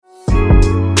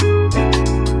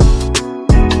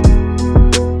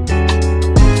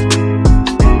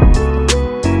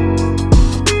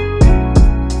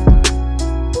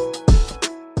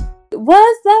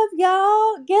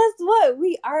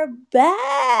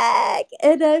back,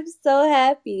 and I'm so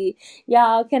happy.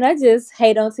 Y'all, can I just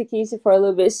hate on Takesha for a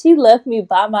little bit? She left me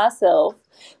by myself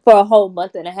for a whole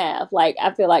month and a half. Like,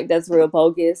 I feel like that's real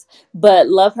bogus, but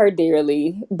love her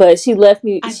dearly. But she left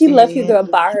me, I she left you did. there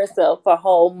by herself for a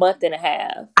whole month and a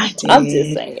half. I I'm just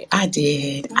did. saying. I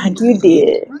did. I You did.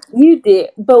 did. You did.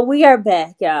 But we are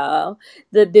back, y'all.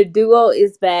 The duo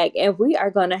is back, and we are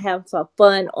going to have some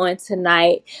fun on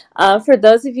tonight. For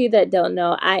those of you that don't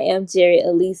know, I am Jerry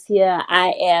Alicia.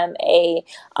 I am a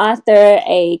author,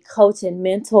 a coach, and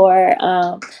mentor.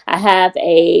 I have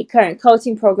a current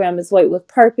coaching program, is Wait with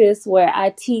Purpose, where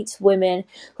I teach women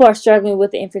who are struggling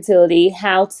with infertility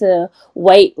how to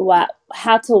wait well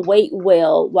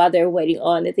while they're waiting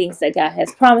on the things that God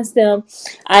has promised them.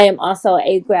 I am also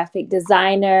a graphic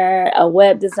designer, a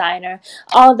web designer,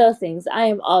 all those things. I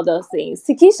am all those things.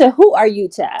 Takesha, who are you,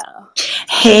 child?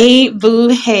 Hey, boo.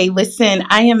 Hey, listen,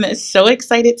 I am so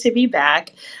excited to be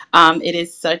back. It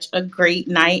is such a great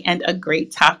night and a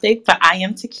great topic, but I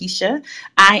am Takesha.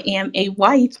 I am a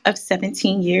wife of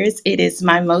 17 years. It is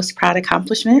my most proud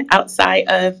accomplishment outside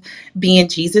of being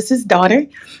Jesus's daughter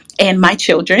and my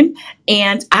children.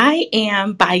 And I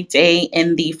am by day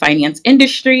in the finance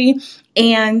industry.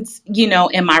 And,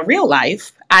 in my real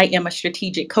life, I am a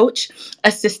strategic coach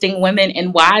assisting women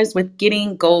and wives with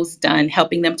getting goals done,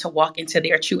 helping them to walk into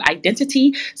their true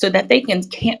identity so that they can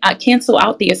cancel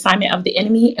out the assignment of the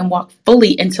enemy and walk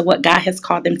fully into what God has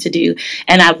called them to do.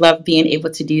 And I love being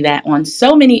able to do that in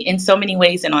so many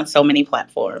ways and on so many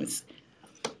platforms.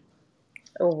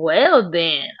 Well,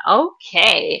 then,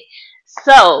 okay.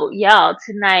 So, y'all,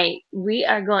 tonight we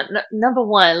are going. Number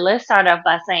one, let's start off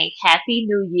by saying Happy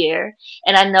New Year.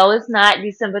 And I know it's not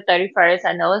December 31st.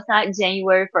 I know it's not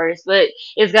January 1st, but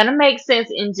it's going to make sense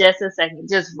in just a second.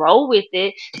 Just roll with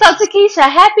it. So, Takesha,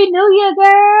 Happy New Year,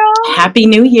 girl. Happy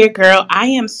New Year, girl. I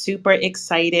am super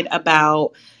excited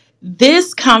about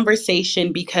this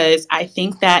conversation because I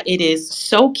think that it is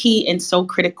so key and so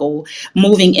critical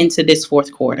moving into this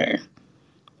fourth quarter.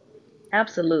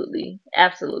 Absolutely.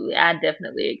 Absolutely. I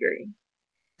definitely agree.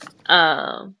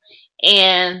 Um,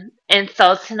 and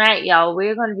so tonight, y'all,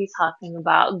 we're going to be talking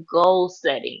about goal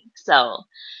setting. So,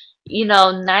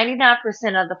 99%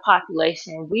 of the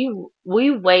population, we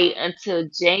wait until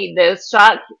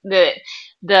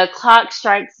the clock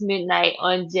strikes midnight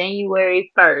on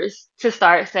January 1st to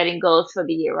start setting goals for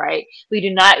the year, right? We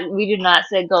do not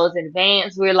set goals in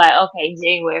advance. We're like, okay,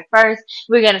 January 1st,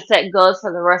 we're going to set goals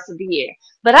for the rest of the year.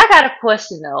 But I got a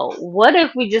question though. What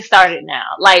if we just started now?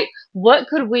 Like, what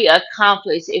could we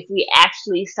accomplish if we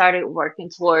actually started working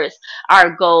towards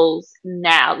our goals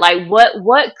now? Like,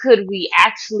 what could we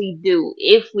actually do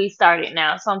if we started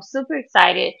now? So I'm super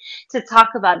excited to talk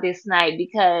about this night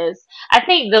because I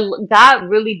think the God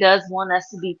really does want us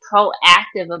to be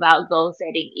proactive about goal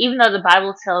setting. Even though the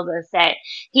Bible tells us that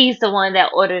He's the one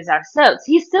that orders our steps,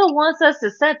 He still wants us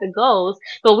to set the goals,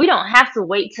 but we don't have to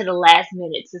wait to the last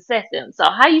minute to set them. So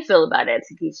how you feel about that,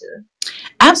 Takesha?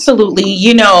 Absolutely.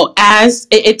 As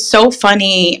it's so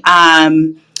funny that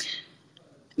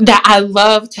I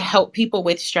love to help people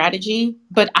with strategy,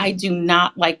 but I do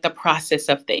not like the process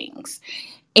of things.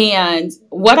 And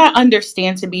what I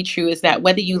understand to be true is that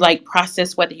whether you like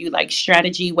process, whether you like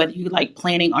strategy, whether you like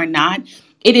planning or not,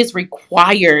 it is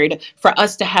required for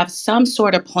us to have some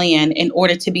sort of plan in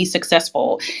order to be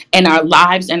successful in our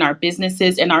lives, in our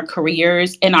businesses, in our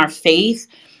careers, in our faith,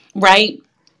 right?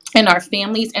 In our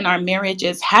families and our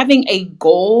marriages, having a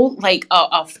goal, like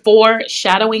a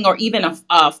foreshadowing or even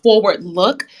a forward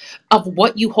look of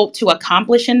what you hope to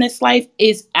accomplish in this life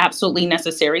is absolutely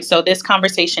necessary. So this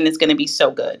conversation is going to be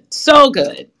so good. So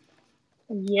good.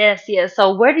 Yes, yes.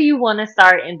 So where do you want to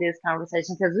start in this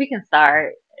conversation? Because we can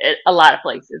start at a lot of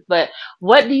places, but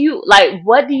what do you like?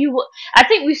 What do you? I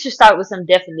think we should start with some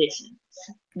definitions.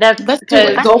 That's Let's do because,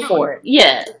 it. Go for it.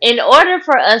 yeah, in order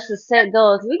for us to set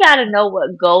goals, we got to know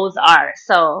what goals are.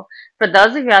 So, for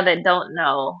those of y'all that don't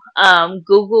know,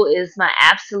 Google is my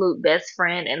absolute best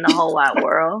friend in the whole wide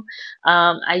world.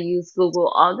 I use Google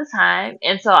all the time.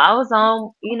 And so I was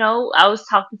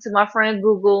talking to my friend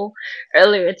Google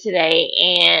earlier today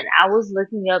and I was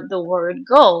looking up the word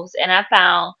goals and I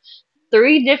found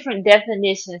three different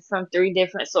definitions from three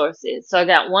different sources. So I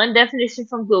got one definition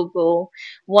from Google,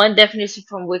 one definition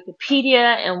from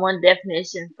Wikipedia, and one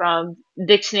definition from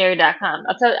dictionary.com.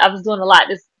 I was doing a lot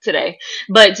this today,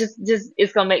 but just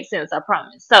it's gonna make sense, I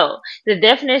promise. So the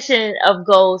definition of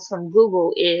goals from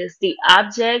Google is the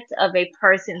object of a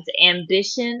person's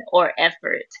ambition or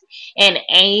effort, an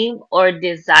aim or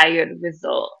desired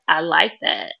result. I like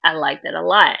that. I like that a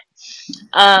lot.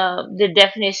 The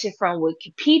definition from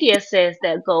Wikipedia says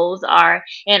that goals are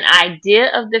an idea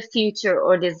of the future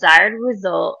or desired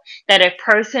result that a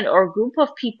person or group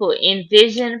of people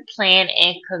envision, plan,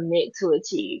 and commit to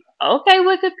achieve. Okay,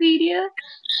 Wikipedia.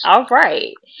 All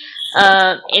right.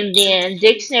 And then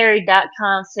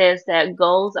dictionary.com says that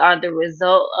goals are the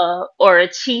result of or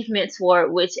achievement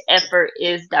toward which effort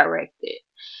is directed.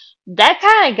 That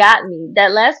kind of got me.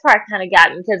 That last part kind of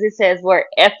got me because it says where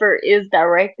effort is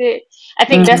directed. I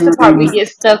think that's the part we Mhm. get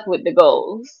stuck with the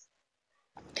goals.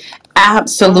 Oh,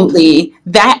 Absolutely.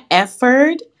 That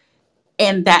effort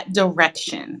and that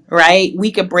direction, right?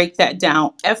 We could break that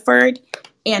down. Effort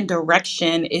and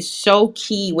direction is so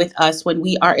key with us when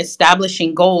we are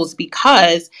establishing goals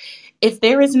because if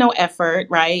there is no effort,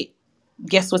 right,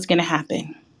 guess what's going to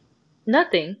happen?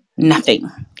 nothing. Nothing.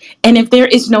 And if there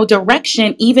is no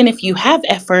direction, even if you have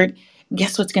effort,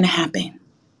 guess what's going to happen?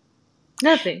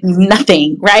 Nothing.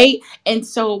 Nothing, right? And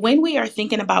so when we are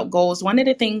thinking about goals, one of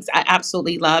the things I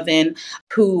absolutely love and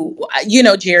who,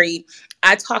 Jerry,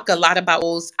 I talk a lot about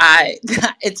goals. I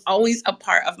it's always a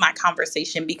part of my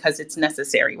conversation because it's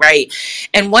necessary, right?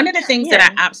 And one of the things that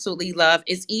I Yeah. absolutely love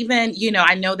is even,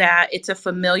 I know that it's a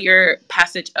familiar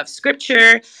passage of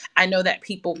scripture. I know that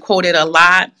people quote it a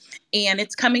lot. And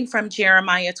it's coming from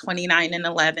Jeremiah 29 and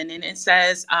 11. And it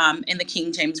says in the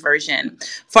King James Version,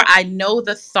 "For I know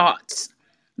the thoughts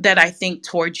that I think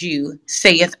towards you,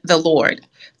 saith the Lord,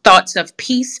 thoughts of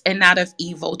peace and not of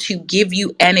evil, to give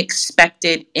you an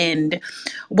expected end."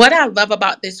 What I love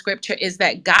about this scripture is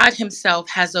that God Himself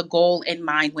has a goal in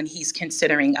mind when He's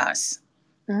considering us,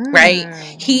 right?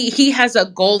 Mm. He has a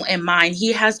goal in mind.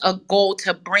 He has a goal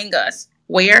to bring us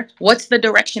where? What's the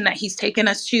direction that he's taking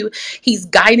us to? He's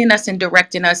guiding us and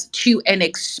directing us to an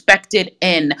expected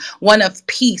end, one of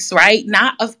peace, right?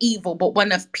 Not of evil, but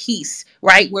one of peace,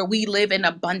 right? Where we live an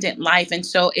abundant life. And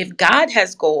so if God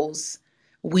has goals,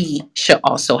 we should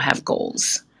also have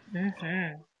goals. Hmm.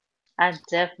 I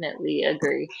definitely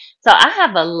agree. So I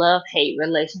have a love-hate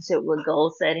relationship with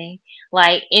goal setting.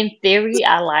 Like in theory,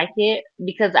 I like it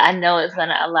because I know it's going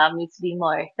to allow me to be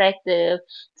more effective,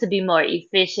 to be more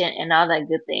efficient and all that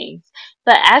good things.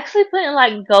 But actually putting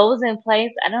like goals in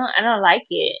place, I don't like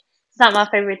it. It's not my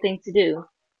favorite thing to do.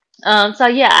 So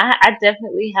yeah, I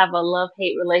definitely have a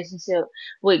love-hate relationship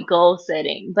with goal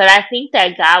setting, but I think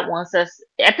that God wants us,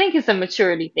 I think it's a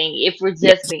maturity thing. If we're just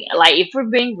Yes, being, like, if we're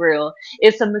being real,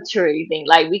 it's a maturity thing.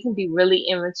 Like, we can be really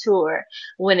immature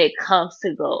when it comes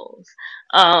to goals.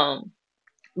 Um,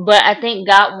 but I think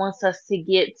God wants us to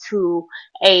get to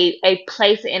a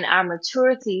place in our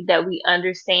maturity that we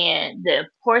understand the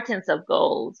importance of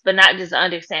goals, but not just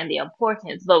understand the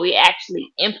importance, but we actually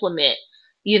implement,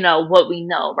 what we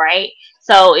know, right?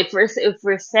 So if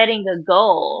we're setting a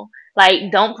goal,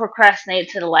 like, don't procrastinate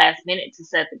to the last minute to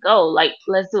set the goal. Like,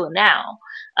 let's do it now.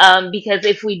 Because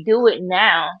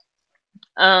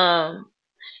um,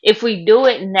 if we do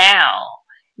it now,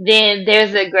 then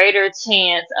there's a greater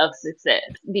chance of success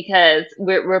because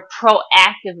we're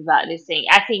proactive about this thing.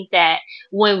 I think that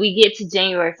when we get to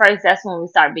January 1st, that's when we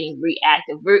start being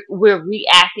reactive. We're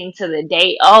reacting to the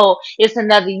day. Oh, it's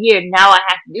another year. Now I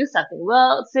have to do something.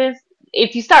 Well, sis,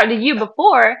 if you start the year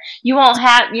before, you won't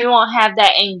have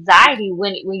that anxiety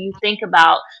when you think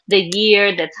about the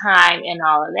year, the time, and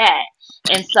all of that.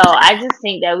 And so I just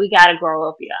think that we gotta grow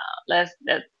up, y'all.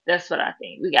 That's what I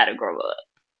think. We gotta grow up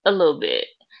a little bit.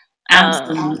 Um,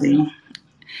 absolutely.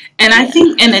 And I yeah.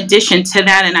 think, in addition to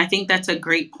that, and I think that's a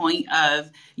great point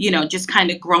of, just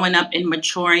kind of growing up and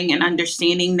maturing and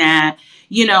understanding that,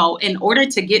 in order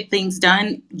to get things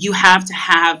done, you have to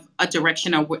have a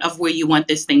direction of where you want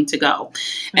this thing to go.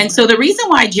 And so Mhm. the reason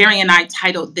why Jerry and I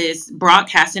titled this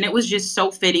broadcast, and it was just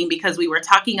so fitting because we were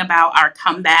talking about our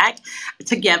comeback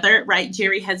together, right?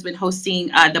 Jerry has been hosting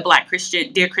the Black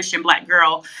Christian, Dear Christian Black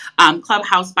Girl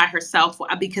Clubhouse by herself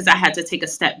because I had to take a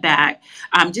step back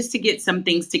just to get some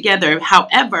things together.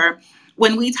 However,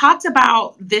 when we talked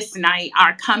about this night,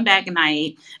 our comeback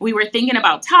night, we were thinking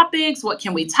about topics. What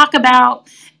can we talk about?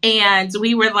 And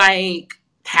we were like,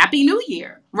 Happy New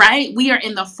Year, right? We are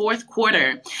in the fourth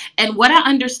quarter. And what I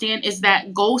understand is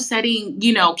that goal setting,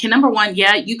 can, number one,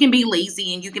 yeah, you can be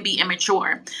lazy and you can be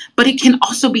immature, but it can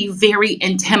also be very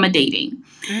intimidating.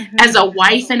 As a Mhm.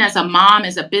 wife and as a mom,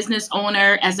 as a business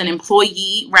owner, as an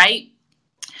employee, right?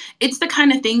 It's the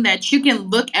kind of thing that you can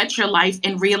look at your life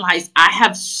and realize I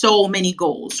have so many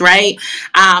goals, right?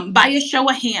 By a show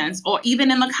of hands or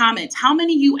even in the comments, how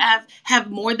many you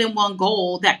have more than one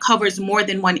goal that covers more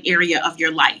than one area of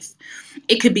your life?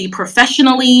 It could be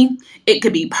professionally, it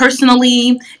could be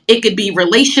personally, it could be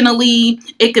relationally,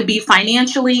 it could be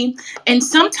financially. And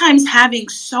sometimes having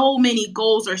so many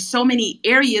goals or so many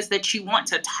areas that you want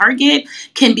to target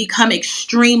can become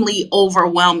extremely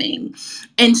overwhelming.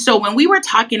 And so when we were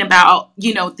talking about,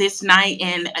 this night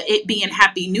and it being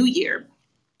Happy New Year,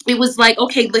 it was like,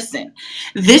 okay, listen,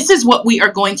 this is what we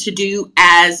are going to do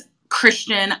as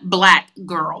Christian Black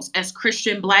girls, as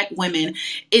Christian Black women,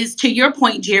 is, to your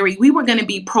point, Jerry, we were going to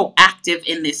be proactive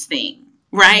in this thing.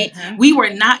 Right? Hmm. We were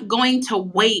not going to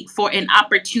wait for an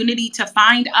opportunity to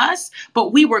find us,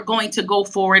 but we were going to go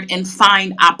forward and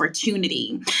find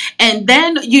opportunity. And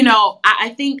then,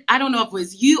 I think, I don't know if it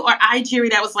was you or I, Jerry,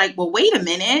 that was like, well, wait a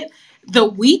minute. The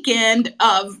weekend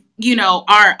of,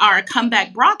 our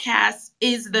comeback broadcast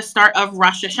is the start of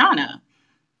Rosh Hashanah.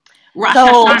 Rosh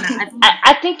So Hashanah.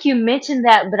 I think you mentioned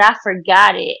that, but I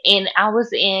forgot it. And I was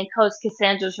in Coach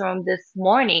Cassandra's room this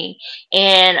morning,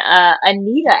 and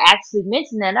Anita actually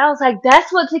mentioned that. And I was like,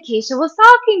 "That's what Takesha was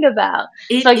talking about."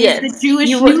 So It is yes, the Jewish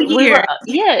New we were. Year.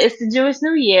 Yeah, it's the Jewish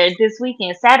New Year this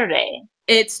weekend, Saturday,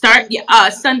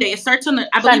 Sunday. It starts on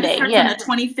I believe it Sunday. starts on Yeah, the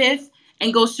 25th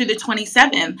and goes through the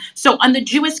 27th. So on the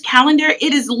Jewish calendar,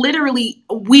 it is literally,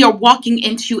 we are walking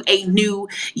into a new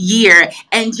year.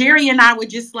 And Jerry and I were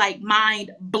just like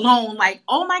mind blown, like,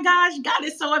 oh my gosh, God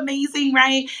is so amazing,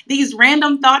 right? These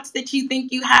random thoughts that you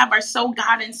think you have are so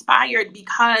God inspired,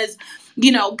 because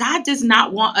God does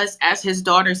not want us as his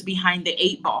daughters behind the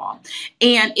eight ball.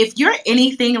 And if you're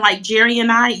anything like Jerry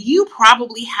and I, you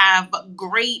probably have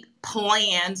great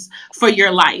plans for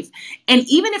your life. And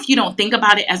even if you don't think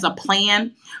about it as a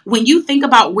plan, when you think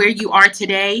about where you are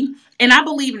today, and I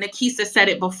believe Nikisa said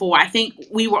it before, I think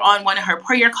we were on one of her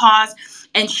prayer calls,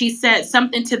 and she said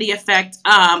something to the effect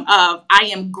of, I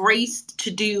am graced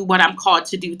to do what I'm called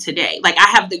to do today. Like, I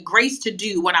have the grace to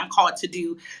do what I'm called to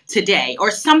do today, or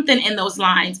something in those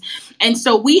lines. And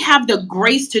so we have the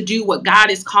grace to do what God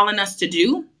is calling us to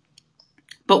do,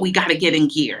 but we got to get in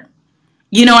gear.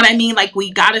 You know what I mean? Like, we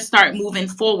got to start moving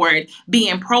forward,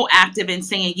 being proactive and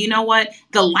saying, you know what?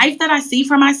 The life that I see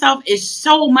for myself is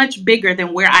so much bigger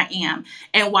than where I am.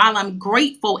 And while I'm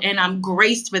grateful and I'm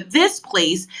graced for this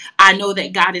place, I know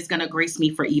that God is going to grace me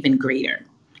for even greater.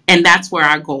 And that's where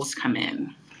our goals come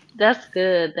in. that's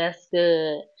good. That's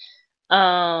good.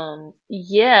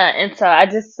 Yeah, and so I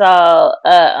just saw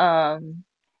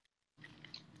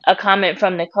a comment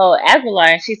from Nicole Aguilar,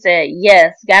 and she said,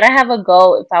 "Yes, gotta have a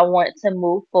goal if I want to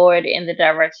move forward in the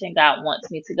direction God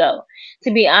wants me to go.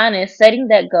 To be honest, setting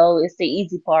that goal is the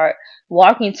easy part.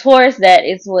 Walking towards that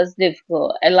is what's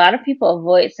difficult. A lot of people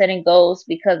avoid setting goals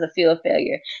because of fear of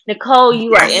failure." Nicole,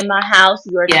 you are Yes. in my house.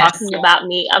 You are Yes. talking about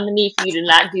me. I'm gonna need for you to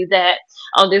not do that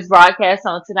on this broadcast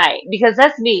on tonight, because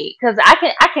that's me. Because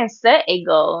I can set a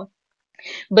goal,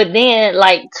 but then,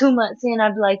 like 2 months in,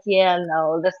 I'd be like, yeah,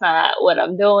 no, that's not what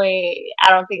I'm doing.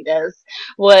 I don't think that's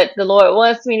what the Lord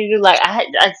wants me to do. Like, I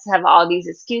just have all these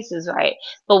excuses, right?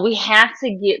 But we have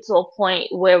to get to a point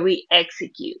where we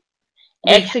execute.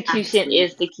 We have Execution to.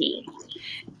 is the key.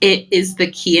 It is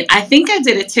the key. And I think I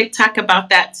did a TikTok about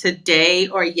that today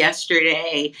or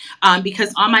yesterday,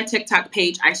 because on my TikTok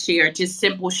page, I share just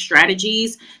simple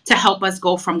strategies to help us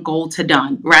go from goal to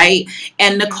done, right?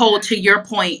 And Nicole, Mhm. to your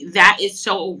point, that is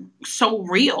so, so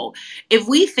real. If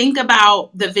we think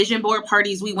about the vision board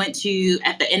parties we went to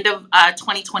at the end of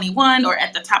 2021 or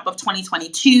at the top of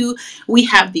 2022, we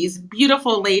have these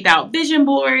beautiful laid out vision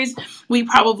boards. We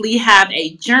probably have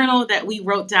a journal that we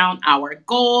wrote down our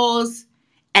goals.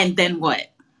 And then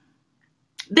what?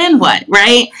 Then what,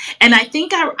 right? And I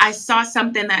think I saw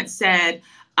something that said,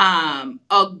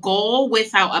 a goal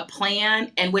without a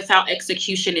plan and without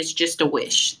execution is just a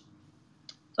wish.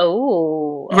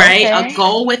 Oh, Right? A okay.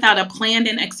 goal without a plan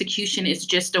and execution is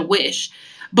just a wish.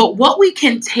 But what we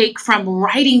can take from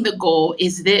writing the goal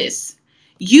is this: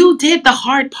 you did the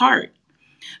hard part.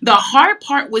 The hard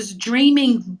part was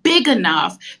dreaming big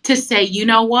enough to say, you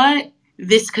know what?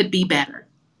 This could be better,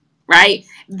 right?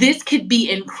 This could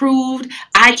be improved.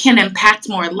 I can impact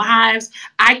more lives.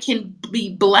 I can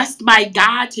be blessed by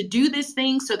God to do this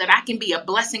thing so that I can be a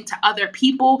blessing to other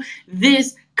people.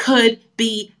 This could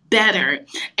be better.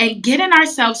 And getting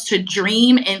ourselves to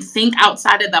dream and think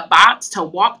outside of the box, to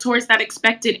walk towards that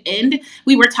expected end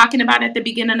we were talking about at the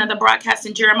beginning of the broadcast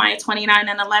in Jeremiah 29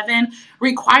 and 11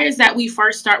 requires that we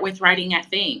first start with writing a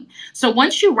thing. So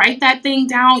once you write that thing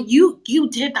down, you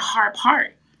did the hard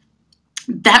part.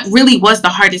 That really was the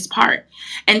hardest part.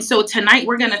 And so tonight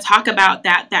we're going to talk about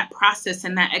that process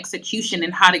and that execution,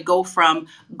 and how to go from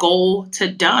goal to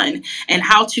done, and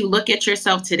how to look at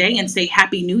yourself today and say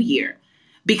Happy New Year.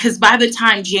 Because by the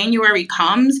time January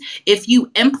comes, if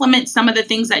you implement some of the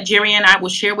things that Jerry and I will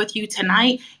share with you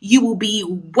tonight, you will be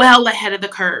well ahead of the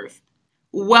curve.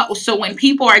 Well, so when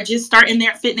people are just starting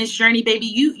their fitness journey, baby,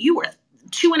 you are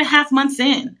 2.5 months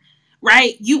in,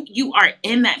 right? You are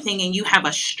in that thing and you have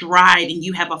a stride and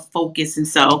you have a focus. And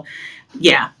so,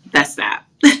 yeah, that's that.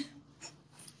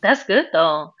 That's good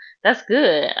though. That's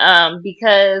good.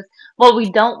 Because what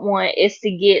we don't want is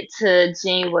to get to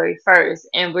January 1st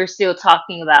and we're still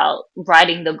talking about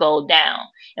writing the goal down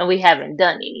and we haven't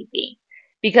done anything.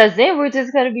 Because then we're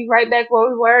just gonna be right back where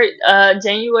we were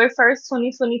January 1st,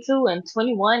 2022 and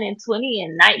 21 and 20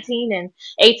 and 19 and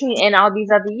 18 and all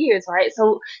these other years, right?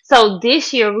 So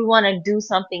this year we want to do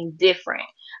something different.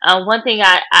 One thing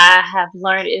I have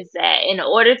learned is that in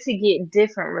order to get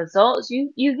different results,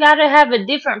 you got to have a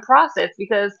different process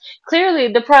because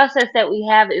clearly the process that we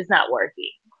have is not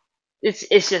working.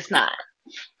 It's just not.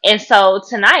 And so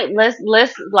tonight,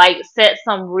 let's like set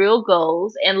some real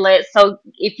goals and so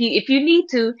if you need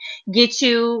to get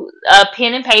you a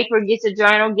pen and paper, get your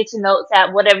journal, get your notes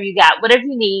out, whatever you got, whatever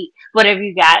you need, whatever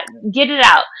you got, get it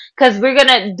out because we're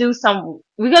gonna do some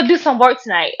work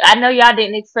tonight. I know y'all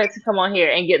didn't expect to come on here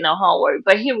and get no homework,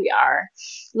 but here we are.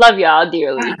 Love y'all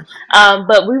dearly.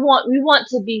 But we want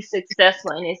to be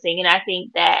successful in this thing, and I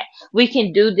think that we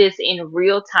can do this in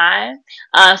real time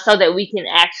so that we can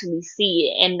actually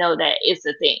see it and know that it's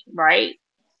a thing, right?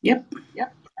 Yep,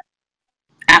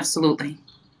 absolutely.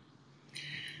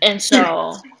 And So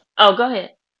so, oh, go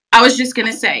ahead. I was just going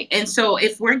to say, and so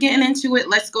if we're getting into it,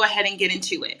 let's go ahead and get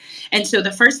into it. And so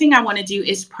the first thing I want to do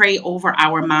is pray over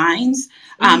our minds.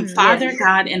 Father Yes.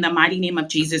 God, in the mighty name of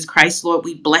Jesus Christ, Lord,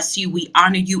 we bless you, we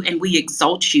honor you, and we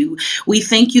exalt you. We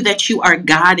thank you that you are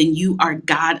God and you are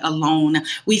God alone.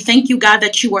 We thank you, God,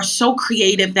 that you are so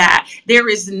creative that there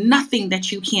is nothing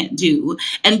that you can't do.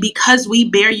 And because we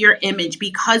bear your image,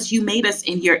 because you made us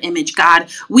in your image,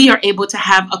 God, we are able to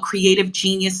have a creative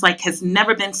genius like has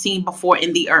never been seen before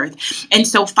in the earth. And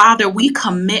so, Father, we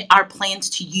commit our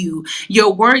plans to you.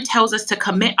 Your word tells us to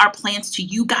commit our plans to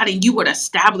you, God, and you would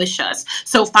establish us.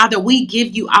 So, Father, we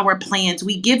give you our plans.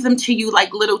 We give them to you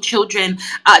like little children,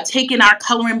 taking our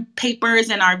coloring papers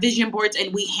and our vision boards,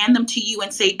 and we hand them to you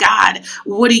and say, God,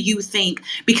 what do you think?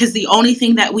 Because the only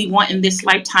thing that we want in this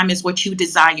lifetime is what you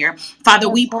desire. Father,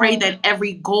 we Yes, pray Lord. that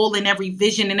every goal and every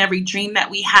vision and every dream that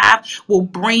we have will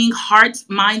bring hearts,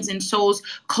 minds, and souls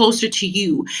closer to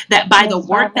you. That by the Yes,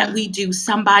 work that Father. we do,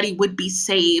 somebody would be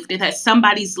saved, that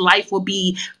somebody's life will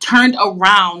be turned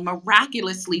around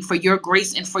miraculously for your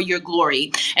grace and for your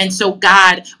glory. And so,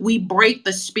 God, we break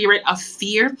the spirit of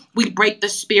fear, we break the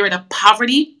spirit of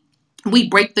poverty. We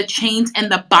break the chains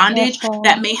and the Yes, bondage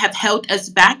that Lord. may have held us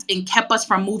back and kept us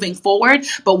from moving forward.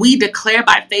 But we declare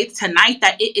by faith tonight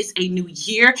that it is a new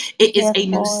year. It is Yes, a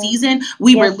new Lord. season.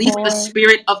 We Yes, release the Lord.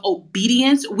 spirit of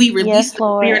obedience. We release Yes, the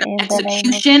Lord. spirit of In the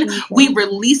name of execution. We Jesus.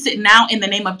 release it now in the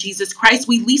name of Jesus Christ.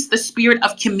 We release the spirit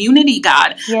of community,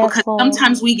 God, because Yes, Lord.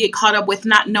 sometimes we get caught up with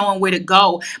not knowing where to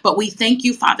go. But we thank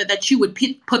you, Father, that you would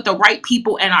put the right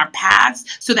people in our paths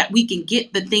so that we can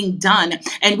get the thing done.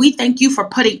 And we thank you for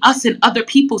putting us in other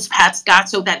people's paths, God,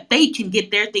 so that they can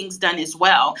get their things done as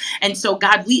well. And so,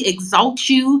 God, we exalt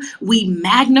you. We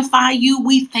magnify you.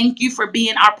 We thank you for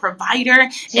being our provider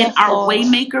and Yes, our Lord.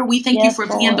 waymaker. We thank you Yes, for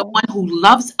being the Lord. one who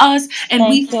loves us. And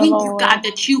we Thank you, thank you, God, Lord.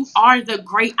 that you are the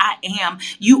great I am.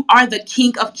 You are the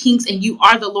King of kings and you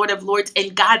are the Lord of lords.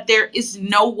 And God, there is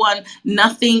no one,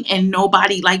 nothing, and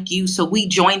nobody like you. So we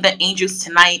join the angels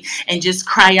tonight and just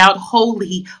cry out,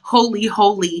 holy, holy,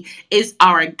 holy is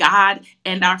our God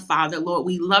and our Father. Lord,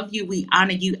 we love you, we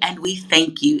honor you, and we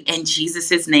thank you. In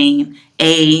Jesus' name,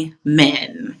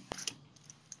 amen.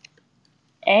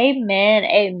 Amen,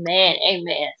 amen,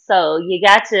 amen. So you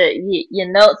got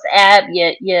your notes app,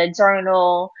 your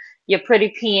journal, your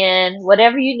pretty pen,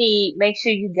 whatever you need, make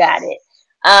sure you got it.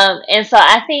 And so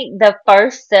I think the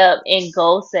first step in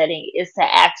goal setting is to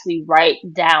actually write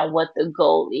down what the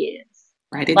goal is.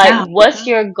 Write it Like, down. what's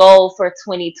your goal for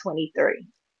 2023?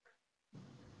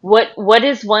 What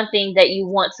is one thing that you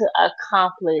want to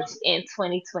accomplish in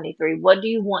 2023? What do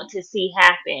you want to see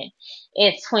happen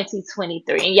in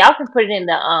 2023? And y'all can put it in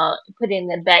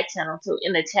the back channel too,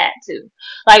 in the chat too.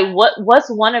 Like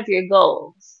what's one of your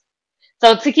goals?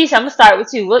 So Takesha, I'm gonna start with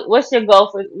you. What's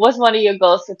one of your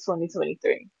goals for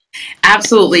 2023?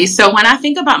 Absolutely. So when I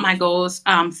think about my goals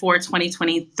for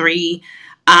 2023,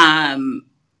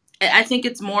 I think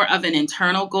it's more of an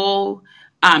internal goal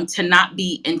to not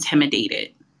be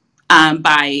intimidated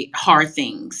by hard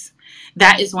things.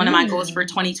 That is one of my goals for Mm.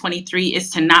 2023 is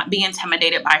to not be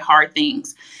intimidated by hard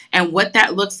things. And what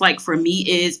that looks like for me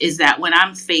is that when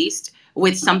I'm faced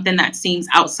with something that seems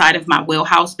outside of my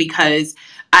wheelhouse, because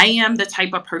I am the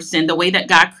type of person, the way that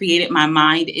God created my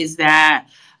mind is that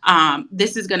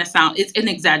this is going to sound, it's an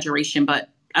exaggeration, but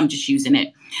I'm just using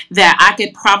it, that I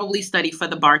could probably study for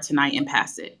the bar tonight and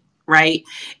pass it. Right.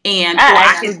 And, I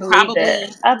actually believe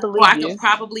that. I or believe I could you.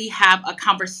 probably have a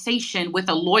conversation with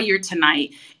a lawyer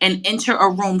tonight and enter a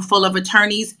room full of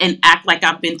attorneys and act like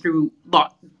I've been through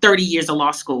 30 years of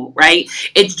law school, right?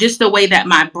 It's just the way that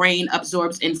my brain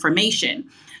absorbs information.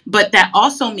 But that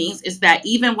also means is that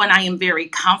even when I am very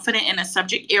confident in a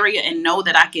subject area and know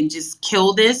that I can just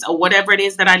kill this or whatever it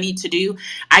is that I need to do,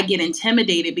 I get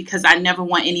intimidated because I never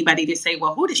want anybody to say,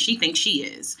 well, who does she think she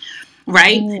is?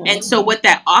 Right. And so Mm. what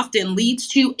that often leads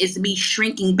to is me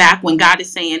shrinking back when God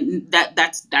is saying that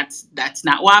that's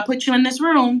not why I put you in this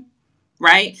room.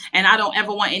 Right. And I don't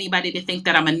ever want anybody to think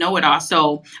that I'm a know-it-all.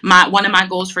 So my one of my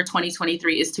goals for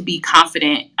 2023 is to be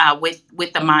confident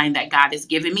with the mind that God has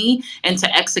given me and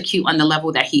to execute on the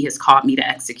level that he has called me to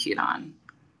execute on.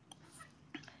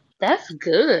 That's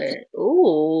good.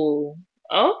 Ooh.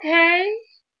 Okay.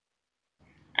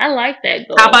 I like that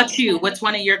How about goal. you? What's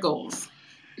one of your goals?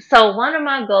 So one of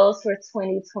my goals for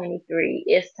 2023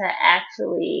 is to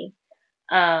actually,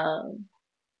 um,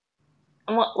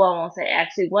 well, I won't say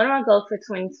actually. One of my goals for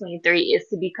 2023 is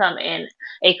to become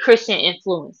a Christian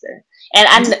influencer,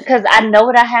 and because I know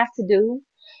what I have to do,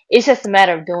 it's just a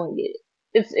matter of doing it.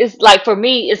 It's like for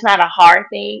me, it's not a hard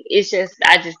thing. It's just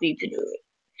I just need to do it.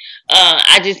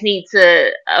 I just need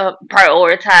to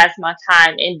prioritize my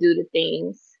time and do the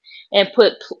things and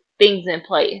put things in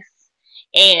place.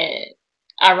 And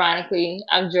ironically,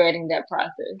 I'm dreading that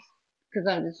process because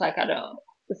I'm just like, I don't.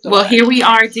 It's a Well, lot. here we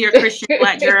are, dear Christian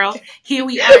Black girl. Here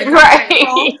we are. And Dr. Right.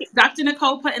 Nicole, Dr.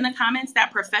 Nicole put in the comments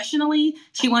that professionally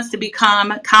she wants to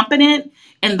become competent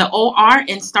in the OR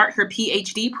and start her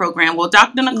PhD program. Well,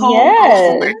 Dr. Nicole, go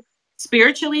for Yes. it.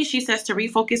 Spiritually, she says to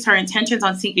refocus her intentions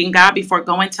on seeking God before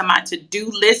going to my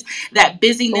to-do list, that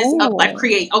busyness of life Ooh,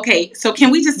 create. Okay, so can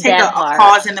we just take that a part.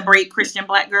 pause in the break, Christian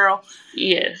Black girl?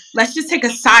 Yes. Let's just take a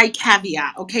side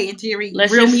caveat, okay? And Jerry,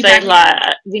 Let's reel just me stay back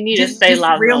live. We need a stay just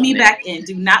live reel me moment. back in.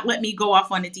 Do not let me go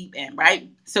off on the deep end, right?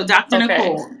 So Dr. Okay.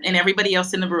 Nicole and everybody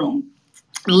else in the room,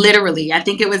 literally, I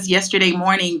think it was yesterday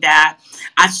morning that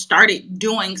I started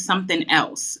doing something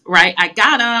else, right? I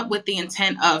got up with the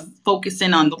intent of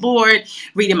focusing on the Lord,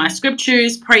 reading my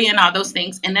scriptures, praying, all those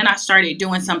things, and then I started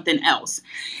doing something else.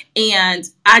 And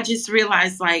I just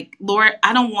realized, like, Lord,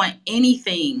 I don't want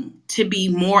anything to be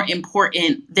more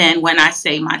important than when I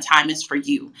say my time is for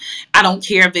you. I don't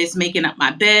care if it's making up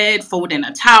my bed, folding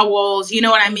the towels, you know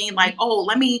what I mean? Mhm. Like, oh,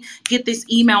 let me get this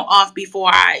email off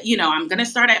before I'm going to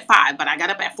start at 5, but I got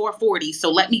up at 4:40. So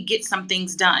let me get some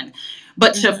things done.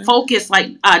 But to Mhm. focus,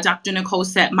 like Dr. Nicole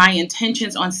said, my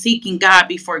intentions on seeking God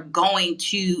before going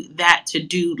to that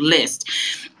to-do list.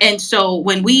 And so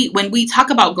when we talk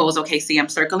about goals, okay, see, I'm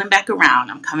circling back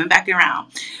around. I'm coming back around.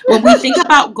 When we think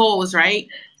about goals, right?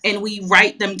 And we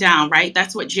write them down, right?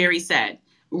 That's what Jerry said.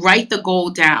 Write the goal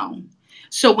down.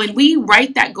 So when we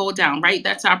write that goal down, right?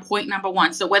 That's our point number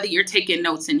one. So whether you're taking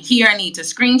notes in here, I need to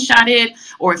screenshot it,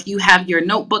 or if you have your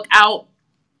notebook out,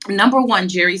 number one,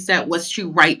 Jerry said, was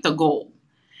to write the goal.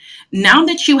 Now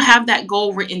that you have that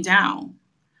goal written down,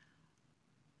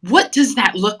 what does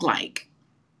that look like?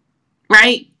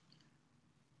 Right?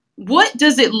 What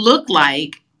does it look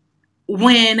like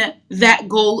when that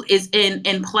goal is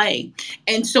in play?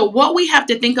 And so what we have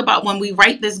to think about when we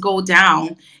write this goal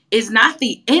down is not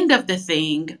the end of the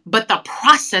thing, but the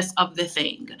process of the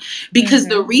thing. Because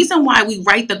the Mhm. reason why we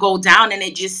write the goal down and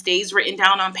it just stays written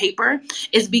down on paper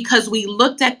is because we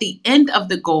looked at the end of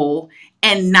the goal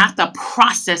and not the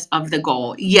process of the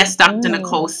goal. Yes, Dr.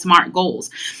 Nicole, Mm. smart goals.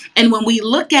 And when we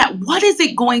look at what is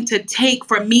it going to take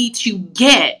for me to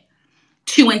get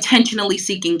to intentionally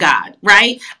seeking God,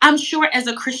 right? I'm sure as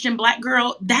a Christian Black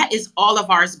girl, that is all of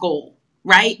ours goal,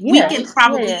 right? We Yeah. can Yeah.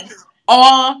 probably Yeah.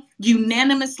 all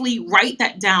unanimously write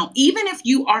that down. Even if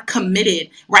you are committed,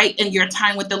 right, in your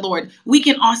time with the Lord, we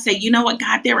can all say, you know what,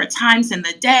 God, there are times in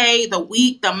the day, the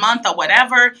week, the month, or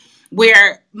whatever,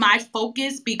 where my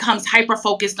focus becomes hyper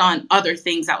focused on other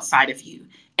things outside of you.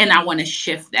 And I want to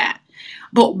shift that.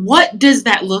 But what does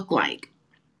that look like?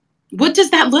 What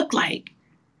does that look like?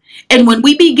 And when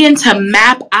we begin to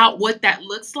map out what that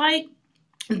looks like,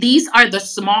 these are the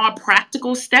small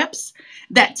practical steps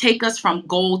that take us from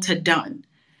goal to done.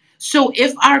 So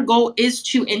if our goal is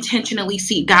to intentionally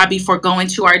seek God before going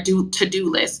to our to-do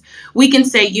list, we can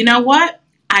say, you know what?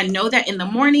 I know that in the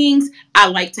mornings I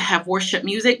like to have worship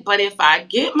music, but if I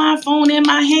get my phone in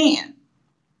my hand,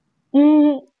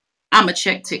 Mm. I'm a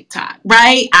check TikTok,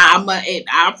 right?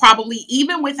 I'll probably,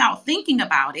 even without thinking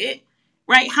about it,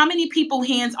 right? How many people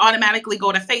hands automatically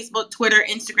go to Facebook, Twitter,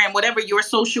 Instagram, whatever your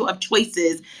social of choice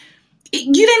is?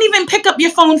 You didn't even pick up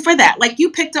your phone for that. Like,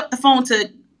 you picked up the phone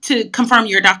to confirm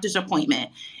your doctor's appointment,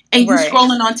 and you Right.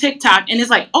 scrolling on TikTok, and it's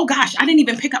like, oh gosh, I didn't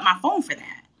even pick up my phone for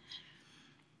that.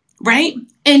 Right?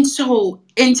 And so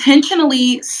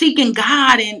intentionally seeking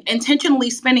God and intentionally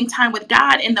spending time with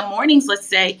God in the mornings, let's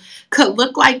say, could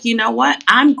look like, you know what?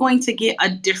 I'm going to get a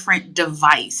different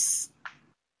device.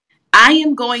 I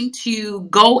am going to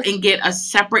go and get a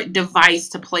separate device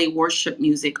to play worship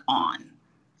music on,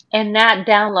 And not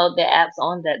download the apps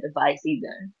on that device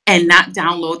either. and not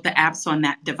download the apps on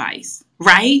that device,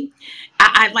 right?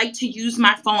 I like to use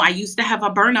my phone. I used to have a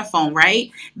burner phone,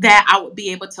 right? That I would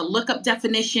be able to look up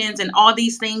definitions and all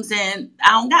these things, and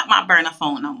I don't got my burner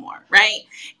phone no more, right?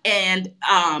 And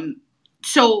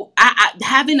so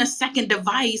having a second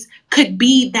device could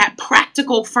be that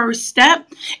practical first step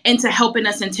into helping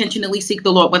us intentionally seek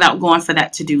the Lord without going for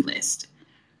that to-do list.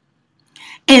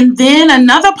 And then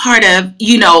another part of,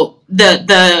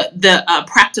 the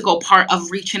practical part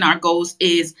of reaching our goals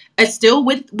is still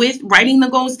with writing the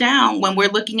goals down when we're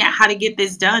looking at how to get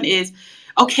this done is,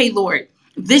 okay, Lord,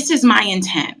 this is my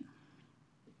intent.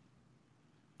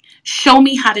 Show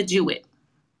me how to do it.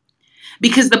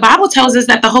 Because the Bible tells us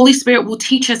that the Holy Spirit will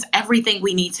teach us everything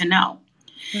we need to know.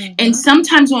 And Mm-hmm.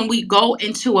 sometimes when we go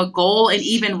into a goal and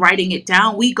even writing it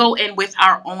down, we go in with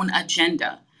our own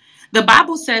agenda. The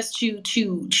Bible says to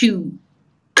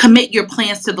commit your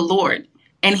plans to the Lord,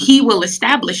 and He will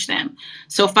establish them.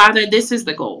 So, Father, this is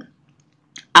the goal.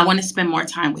 I want to spend more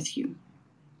time with you.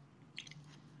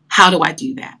 How do I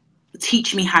do that?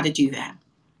 Teach me how to do that.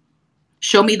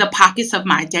 Show me the pockets of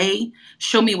my day.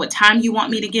 Show me what time you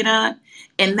want me to get up.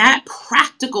 And that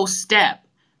practical step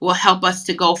will help us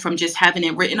to go from just having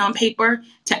it written on paper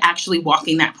to actually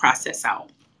walking that process out.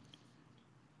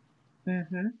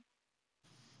 Mm-hmm.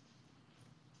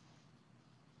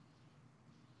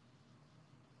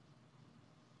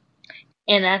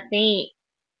 And I think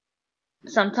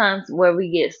sometimes where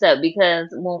we get stuck, because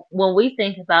when we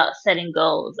think about setting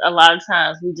goals, a lot of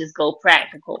times we just go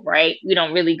practical, right? We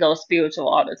don't really go spiritual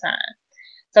all the time.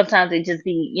 Sometimes it just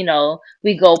be,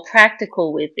 we go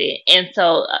practical with it. And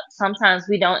so sometimes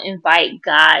we don't invite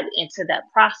God into that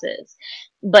process.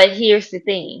 But here's the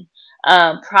thing.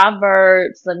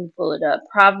 Proverbs, let me pull it up.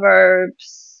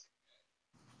 Proverbs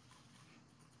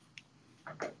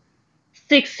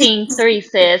 16:3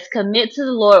 says, "Commit to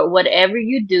the Lord whatever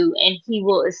you do, and He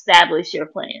will establish your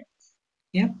plan."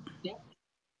 Yep,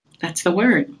 that's the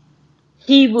word.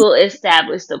 He will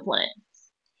establish the plan.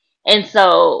 And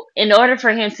so, in order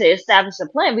for Him to establish a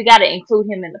plan, we got to include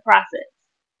Him in the process.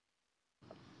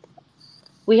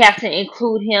 We have to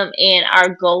include Him in our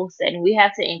goal setting. We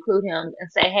have to include Him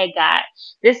and say, "Hey, God,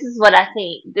 this is what I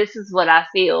think. This is what I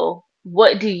feel.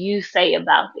 What do you say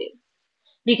about this?"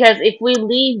 Because if we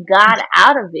leave God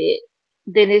out of it,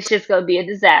 then it's just going to be a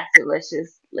disaster. Let's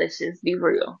just be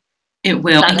real. It It's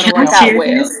will. not And going to can work I out share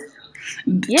this? well.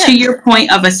 To Yeah. your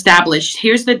point of established,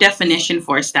 here's the definition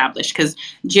for established, because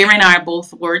Jerry and I are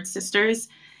both word sisters.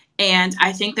 And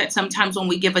I think that sometimes when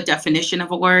we give a definition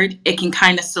of a word, it can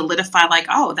kind of solidify, like,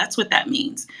 oh, that's what that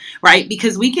means, right?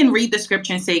 Because we can read the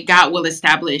scripture and say, God will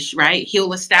establish, right?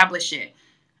 He'll establish it.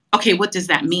 Okay, what does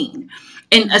that mean?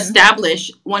 And Hmm. establish,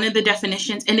 one of the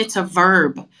definitions, and it's a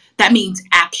verb, that means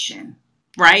action,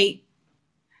 right?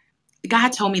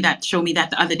 God told me that, showed me that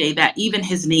the other day, that even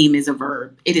his name is a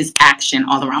verb. It is action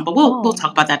all around. But we'll Oh,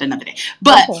 talk about that another day.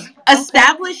 But okay.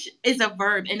 establish is a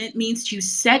verb, and it means to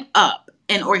set up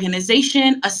an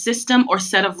organization, a system, or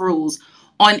set of rules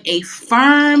on a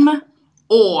firm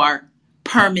or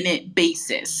permanent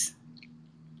basis,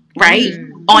 right?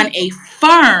 Mm. On a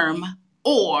firm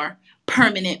or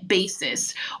permanent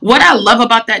basis. What I love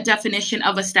about that definition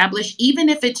of establish, even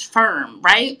if it's firm,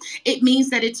 right? It means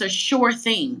that it's a sure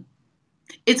thing.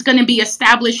 It's going to be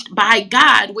established by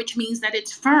God, which means that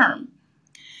it's firm.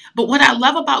 But what I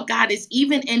love about God is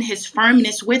even in his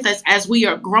firmness with us as we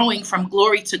are growing from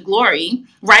glory to glory,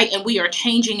 right? And we are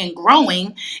changing and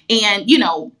growing and,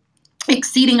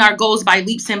 exceeding our goals by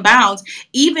leaps and bounds,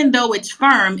 even though it's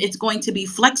firm, it's going to be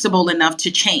flexible enough to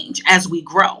change as we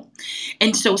grow.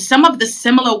 And so some of the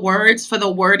similar words for the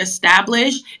word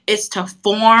establish is to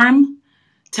form,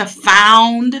 to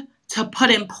found, to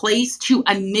put in place, to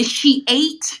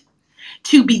initiate,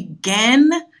 to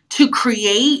begin, to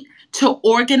create, to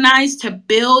organize, to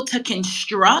build, to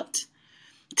construct,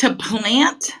 to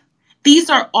plant. These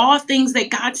are all things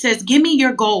that God says, give me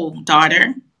your goal,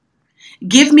 daughter.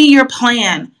 Give me your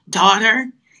plan, daughter.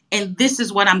 And this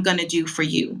is what I'm going to do for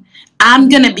you. I'm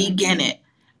going to Hmm. begin it.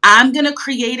 I'm going to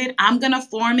create it. I'm going to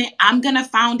form it. I'm going to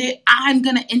found it. I'm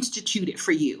going to institute it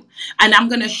for you. And I'm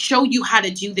going to show you how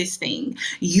to do this thing.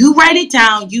 You write it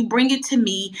down, you bring it to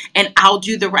me, and I'll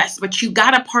do the rest. But you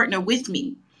got to partner with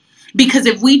me. Because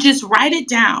if we just write it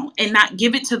down and not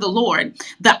give it to the Lord,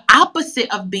 the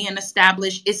opposite of being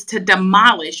established is to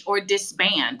demolish or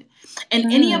disband.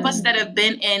 And any of us Mm. that have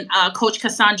been in Coach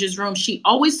Cassandra's room, she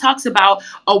always talks about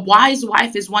a wise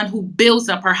wife is one who builds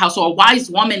up her house, or a wise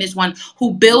woman is one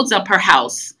who builds up her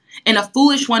house, and a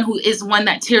foolish one who is one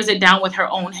that tears it down with her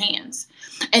own hands.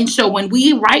 And so when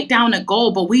we write down a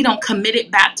goal, but we don't commit it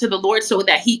back to the Lord so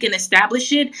that he can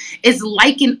establish it, is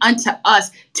likened unto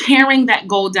us tearing that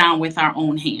goal down with our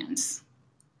own hands.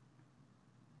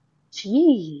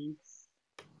 Jeez.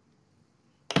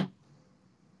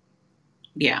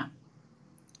 Yeah.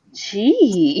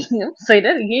 Gee. Say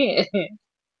that again.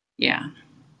 Yeah.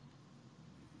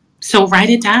 So write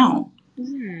it down.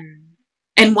 Mm.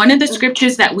 And one of the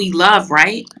scriptures that we love,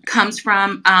 right, comes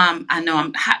from, I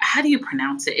know, how do you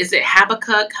pronounce it? Is it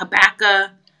Habakkuk, I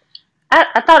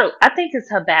think it's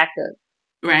Habakkuk,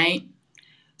 right?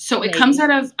 So it comes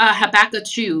maybe. out of Habakkuk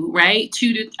 2, right?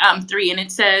 2 to 3. And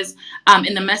it says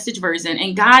in the message version,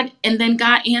 and then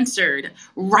God answered,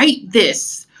 write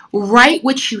this, write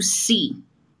what you see.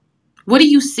 What do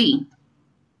you see?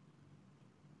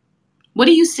 What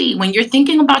do you see when you're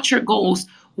thinking about your goals?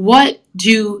 What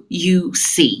do you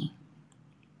see?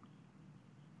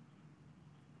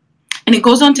 And it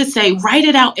goes on to say, write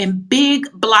it out in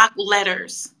big block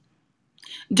letters.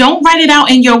 Don't write it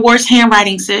out in your worst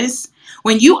handwriting, sis.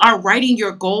 When you are writing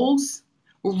your goals,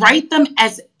 write them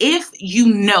as if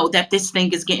you know that this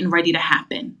thing is getting ready to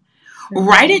happen.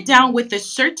 Write Mm-hmm. it down with the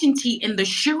certainty and the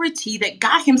surety that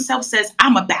God himself says,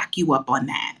 I'm going to back you up on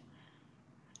that.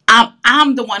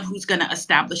 I'm the one who's going to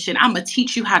establish it. I'm going to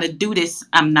teach you how to do this.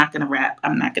 I'm not going to rap.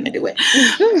 I'm not going to do it.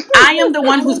 I am the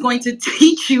one who's going to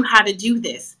teach you how to do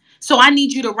this. So I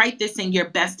need you to write this in your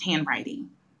best handwriting.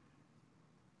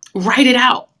 Write it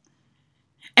out.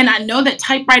 And I know that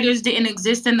typewriters didn't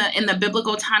exist in the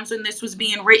biblical times when this was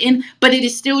being written, but it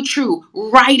is still true.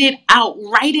 Write it out.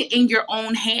 Write it in your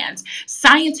own hands.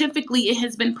 Scientifically, it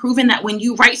has been proven that when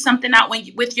you write something out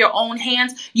with your own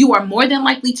hands, you are more than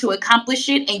likely to accomplish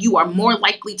it, and you are more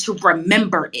likely to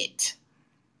remember it.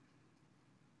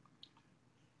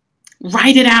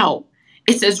 Write it out.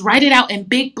 It says write it out in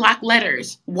big block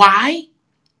letters. Why?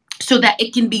 So that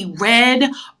it can be read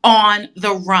on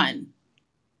the run.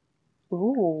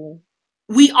 Ooh.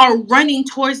 We are running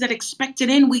towards that expected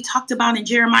end we talked about in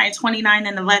Jeremiah 29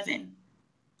 and 11.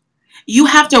 You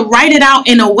have to write it out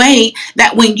in a way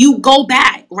that when you go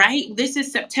back, right? This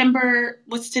is September,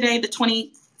 what's today? The The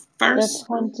 21st,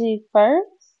 21st,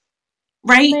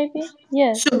 right? maybe?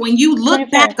 Yes. So when you look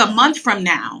back 21st. a month from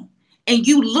now and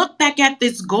you look back at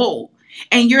this goal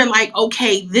and you're like,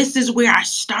 okay, this is where I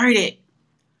started.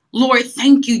 Lord,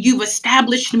 thank you. You've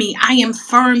established me. I am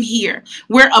firm here.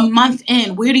 We're a month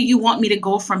in. Where do you want me to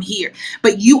go from here?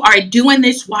 But you are doing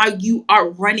this while you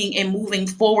are running and moving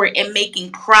forward and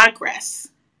making progress.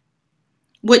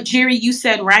 What, Jerry, you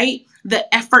said, right?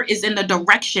 The effort is in the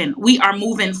direction. We are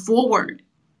moving forward.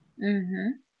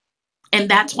 Mm-hmm. And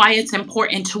that's why it's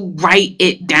important to write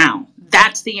it down.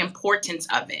 That's the importance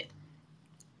of it.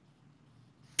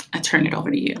 I turn it over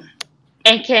to you.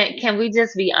 And can we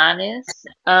just be honest?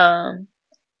 The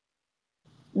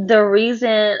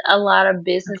reason a lot of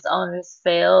business owners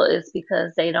fail is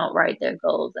because they don't write their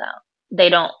goals out. They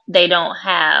don't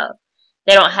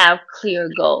have clear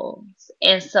goals.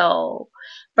 And so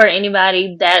for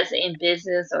anybody that's in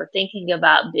business or thinking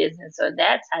about business or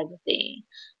that type of thing,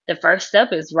 the first step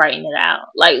is writing it out.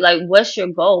 Like what's your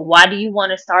goal? Why do you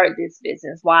want to start this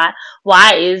business? Why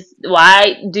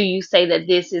do you say that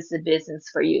this is the business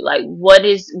for you? Like what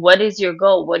is your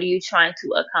goal? What are you trying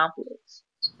to accomplish?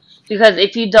 Because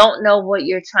if you don't know what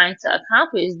you're trying to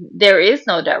accomplish, there is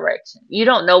no direction. You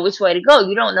don't know which way to go.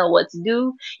 You don't know what to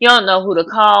do. You don't know who to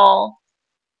call.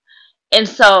 And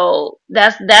so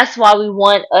that's why we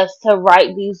want us to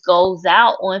write these goals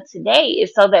out on today,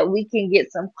 is so that we can get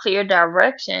some clear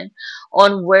direction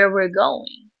on where we're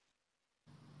going.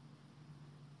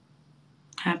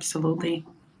 Absolutely.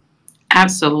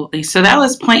 Absolutely. So that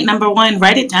was point number one.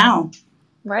 Write it down.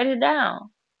 Write it down.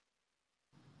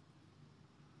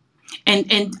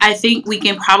 And I think we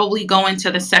can probably go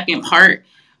into the second part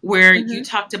where you Mhm.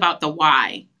 talked about the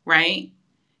why, right?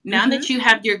 Now that Mhm. you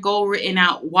have your goal written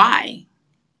out, why?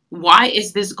 Why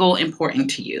is this goal important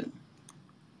to you?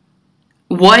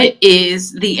 What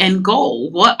is the end goal?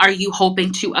 What are you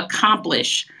hoping to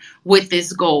accomplish with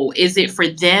this goal? Is it for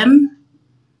them?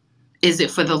 Is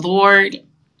it for the Lord?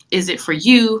 Is it for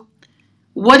you?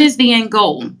 What is the end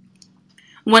goal?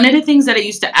 One of the things that I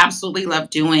used to absolutely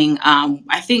love doing,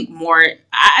 I think more,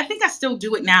 I think I still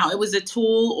do it now. It was a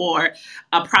tool or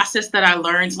a process that I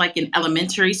learned like in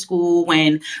elementary school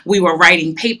when we were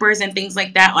writing papers and things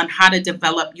like that on how to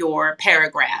develop your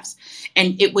paragraphs.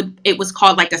 And it was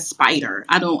called like a spider.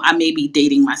 I may be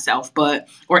dating myself, but,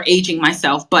 or aging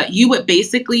myself, but you would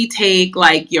basically take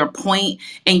like your point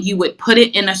and you would put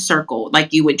it in a circle.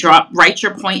 Like you would write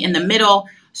your point in the middle,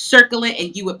 circle it,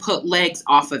 and you would put legs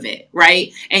off of it,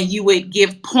 right? And you would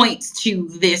give points to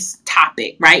this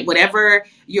topic, right? Whatever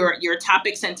your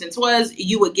topic sentence was,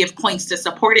 you would give points to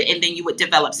support it, and then you would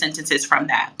develop sentences from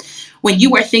that. When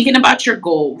you are thinking about your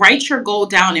goal, write your goal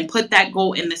down and put that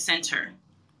goal in the center.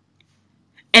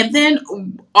 And then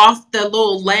off the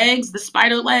little legs, the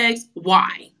spider legs,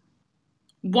 why?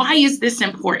 Why is this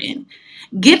important?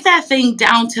 Get that thing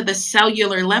down to the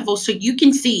cellular level so you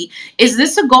can see, is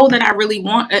this a goal that I really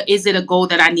want? Or is it a goal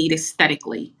that I need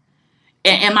aesthetically?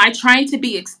 Am I trying to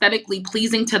be aesthetically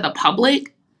pleasing to the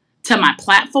public, to my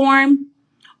platform?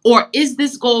 Or is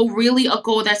this goal really a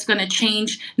goal that's going to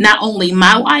change not only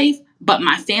my life, but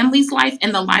my family's life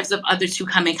and the lives of others who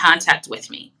come in contact with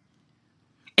me?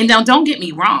 And now, don't get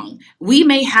me wrong, we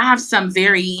may have some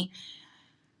very,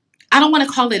 I don't want to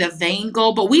call it a vain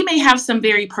goal, but we may have some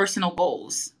very personal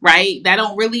goals, right? That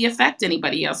don't really affect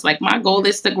anybody else. Like my goal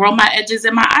is to grow my edges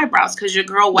and my eyebrows because your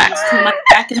girl waxed too much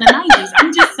back in the 90s.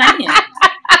 I'm just saying.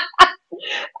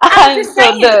 I'm I'm just so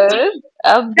saying. done.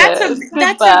 I'm done. That's a very,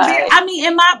 Goodbye. I mean,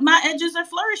 and my edges are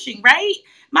flourishing, right?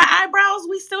 My eyebrows,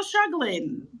 we still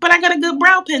struggling, but I got a good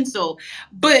brow pencil.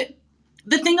 But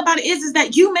the thing about it is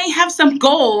that you may have some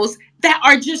goals that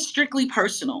are just strictly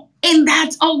personal, and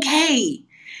that's okay.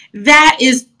 That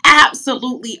is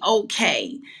absolutely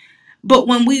okay. But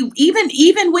when we,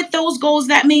 even with those goals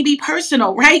that may be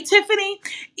personal, right, Tiffany?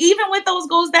 Even with those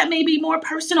goals that may be more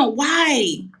personal,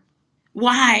 why?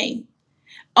 Why?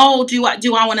 Oh, do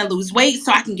I want to lose weight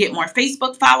so I can get more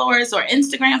Facebook followers or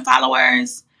Instagram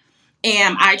followers?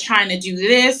 Am I trying to do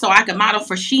this so I can model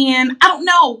for Shein? I don't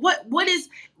know. What is,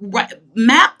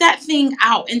 map that thing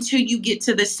out until you get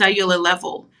to the cellular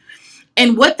level.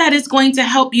 And what that is going to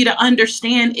help you to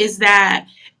understand is that,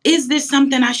 is this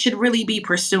something I should really be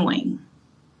pursuing?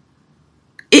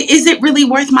 Is it really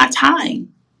worth my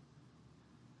time?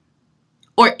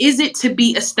 Or is it to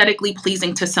be aesthetically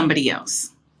pleasing to somebody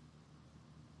else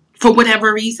for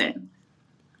whatever reason?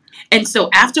 And so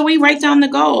after we write down the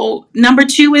goal, number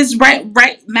two is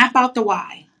map out the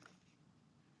why.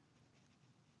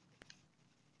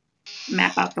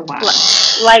 Map out the why.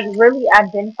 Like really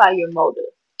identify your motive.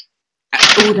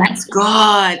 Oh, that's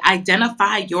good.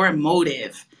 Identify your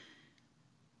motive.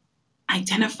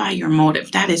 Identify your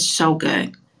motive. That is so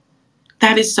good.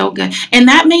 That is so good. And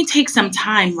that may take some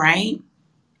time, right?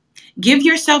 Give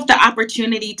yourself the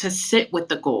opportunity to sit with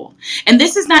the goal. And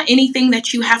this is not anything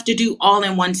that you have to do all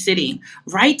in one sitting.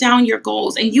 Write down your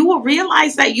goals and you will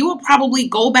realize that you will probably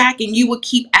go back and you will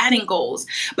keep adding goals.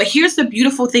 But here's the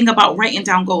beautiful thing about writing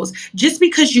down goals. Just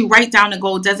because you write down a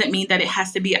goal doesn't mean that it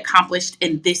has to be accomplished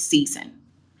in this season.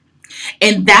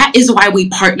 And that is why we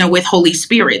partner with Holy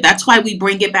Spirit. That's why we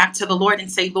bring it back to the Lord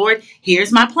and say, Lord,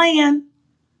 here's my plan.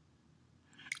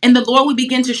 And the Lord will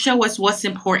begin to show us what's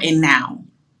important now,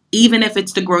 even if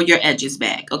it's to grow your edges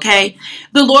back, okay?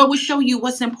 The Lord will show you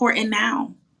what's important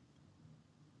now.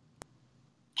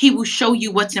 He will show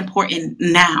you what's important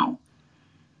now.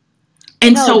 You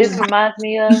And know what so, this reminds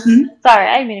me of? mhm, Sorry,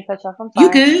 I didn't mean to cut you off. I'm you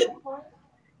sorry. good?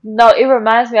 No, it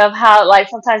reminds me of how like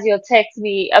sometimes you'll text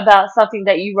me about something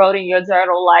that you wrote in your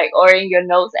journal, like or in your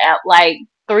notes app, like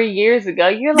 3 years ago.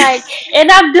 You're like,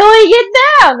 and I'm doing it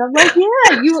now. And I'm like,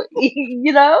 yeah, you,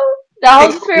 you know, the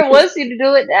Holy Spirit wants you to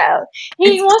do it now.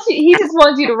 He It's, wants you. He just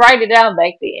wants you to write it down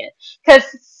back then, because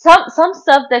some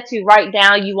stuff that you write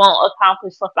down you won't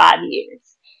accomplish for 5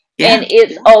 years, and yeah,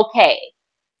 it's okay.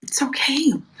 it's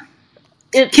okay.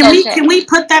 It's Can we okay.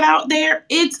 put that out there?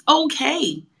 It's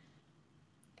okay.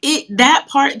 That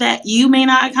part that you may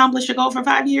not accomplish your goal for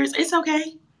 5 years, it's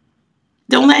okay.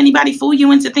 Don't let anybody fool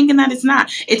you into thinking that it's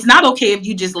not. It's not okay if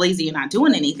you just lazy and not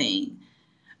doing anything.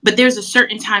 But there's a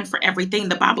certain time for everything.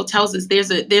 The Bible tells us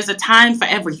there's a time for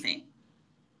everything.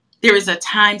 There is a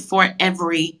time for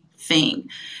everything.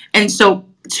 And so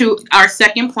to our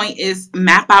second point is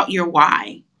map out your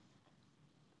why.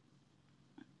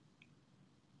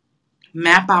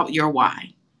 Map out your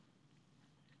why.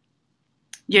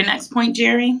 Your next point,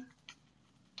 Jerry?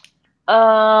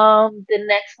 The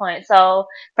next point. So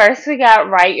first we got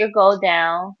write your goal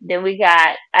down. Then we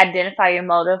got identify your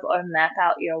motive or map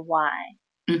out your why.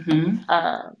 Mm-hmm.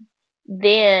 Um,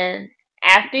 then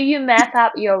after you map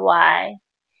out your why,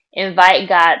 Invite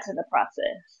God to the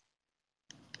process.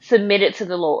 Submit it to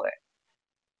the Lord.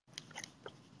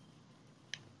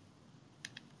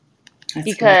 That's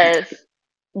good. Because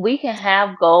we can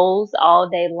have goals all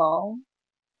day long,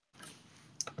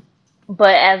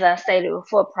 but as I stated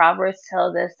before, Proverbs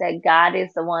tells us that God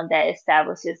is the one that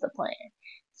establishes the plan.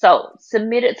 So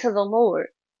submit it to the Lord.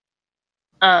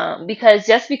 Because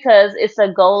just because it's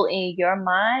a goal in your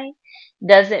mind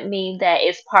doesn't mean that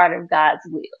it's part of God's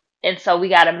will. And so we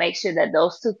got to make sure that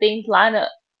those two things line up.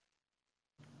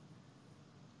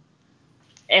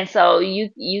 And so you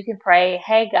can pray,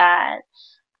 "Hey God,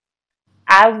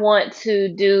 I want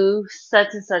to do such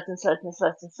and such and such and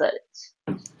such and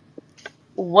such.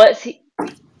 What's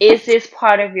Is this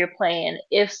part of your plan?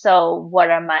 If so, what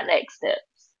are my next steps?"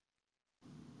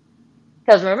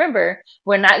 Because remember,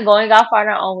 we're not going off on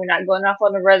our own. We're not going off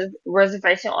on the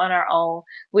reservation on our own.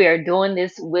 We are doing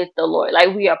this with the Lord.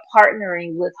 Like we are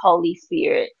partnering with Holy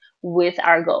Spirit with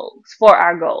our goals, for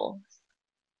our goals.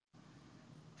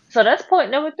 So that's point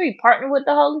number 3. Partner with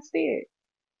the Holy Spirit.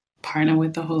 Partner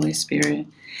with the Holy Spirit.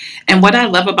 And what I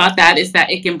love about that is that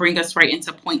it can bring us right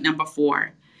into point number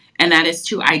 4, and that is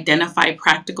to identify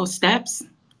practical steps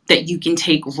that you can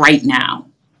take right now.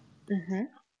 Hmm.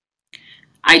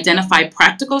 Identify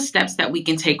practical steps that we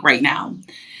can take right now.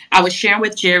 I was sharing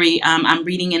with Jerry, I'm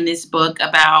reading in this book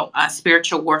about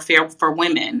spiritual warfare for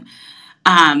women.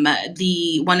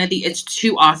 The one of the It's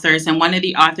two authors, and one of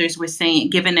the authors was saying,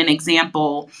 given an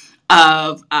example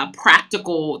of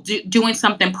doing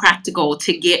something practical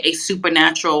to get a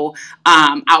supernatural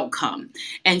outcome.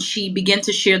 And she began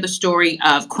to share the story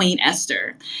of Queen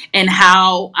Esther, and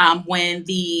how when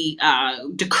the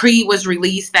decree was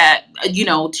released that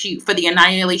for the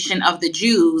annihilation of the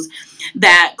Jews,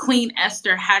 that Queen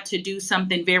Esther had to do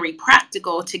something very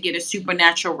practical to get a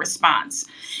supernatural response.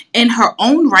 In her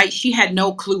own right, she had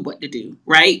no clue what to do,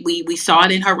 right? We saw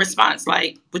it in her response,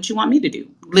 like, "What you want me to do?"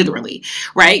 Literally,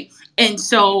 right? And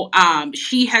so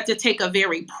she had to take a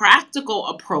very practical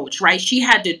approach, right? She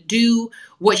had to do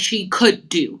what she could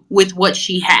do with what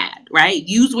she had, right?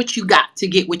 Use what you got to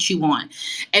get what you want.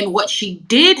 And what she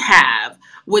did have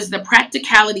was the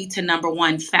practicality to, number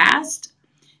one, fast,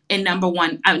 and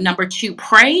number two,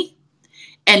 pray,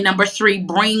 and number three,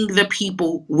 bring the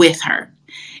people with her,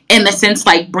 in the sense,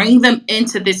 like, bring them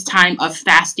into this time of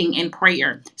fasting and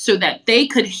prayer so that they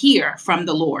could hear from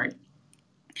the Lord.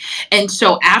 And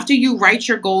so after you write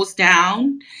your goals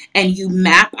down and you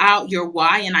map out your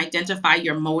why and identify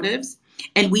your motives,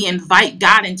 and we invite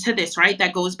God into this, right?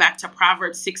 That goes back to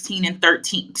Proverbs 16 and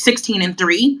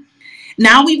 3.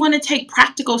 Now we want to take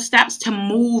practical steps to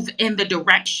move in the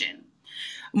direction.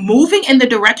 Moving in the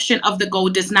direction of the goal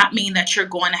does not mean that you're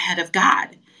going ahead of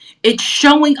God. It's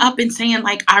showing up and saying,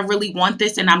 like, "I really want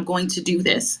this and I'm going to do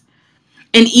this."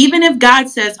 And even if God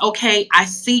says, "Okay, I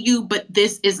see you, but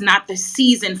this is not the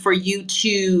season for you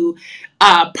to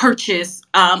purchase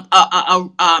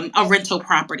a rental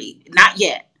property," not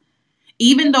yet.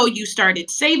 Even though you started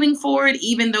saving for it,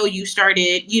 even though you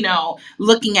started,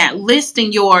 looking at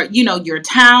listing your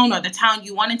town, or the town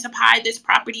you wanted to buy this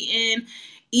property in,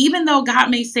 even though God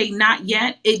may say not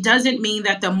yet, it doesn't mean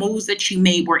that the moves that you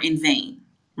made were in vain,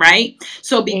 right?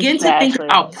 So begin to think Exactly.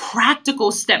 about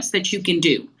practical steps that you can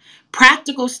do.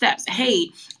 Practical steps.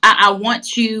 Hey, I want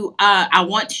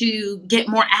to get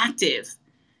more active.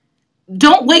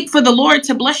 Don't wait for the Lord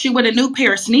to bless you with a new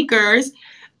pair of sneakers.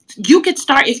 You could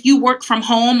start, if you work from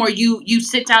home or you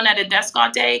sit down at a desk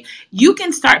all day. You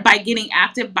can start by getting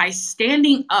active, by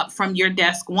standing up from your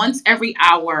desk once every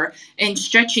hour and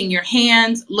stretching your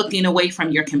hands, looking away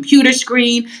from your computer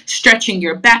screen, stretching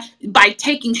your back, by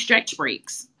taking stretch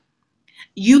breaks.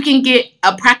 You can get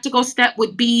a practical step,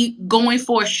 would be going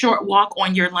for a short walk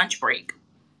on your lunch break,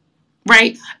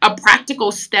 right? A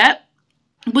practical step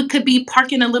could be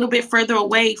parking a little bit further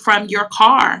away from your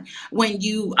car when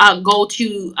you go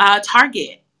to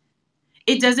Target.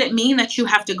 It doesn't mean that you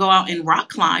have to go out and rock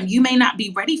climb. You may not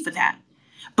be ready for that,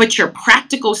 but your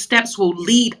practical steps will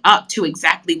lead up to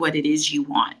exactly what it is you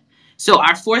want. So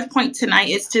our fourth point tonight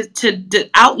is to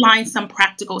outline some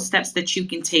practical steps that you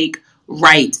can take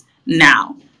right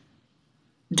now.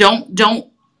 Don't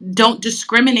don't don't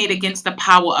discriminate against the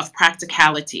power of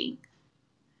practicality,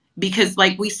 because,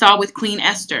 like we saw with Queen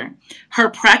Esther, her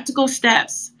practical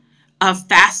steps of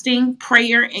fasting,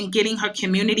 prayer, and getting her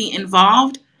community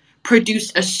involved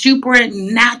produced a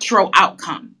supernatural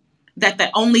outcome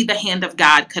that only the hand of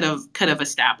God could have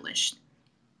established.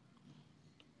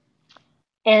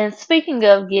 And speaking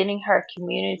of getting her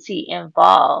community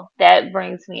involved, that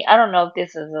brings me, I don't know if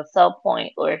this is a sub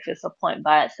point or if it's a point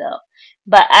by itself,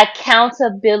 but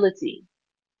accountability.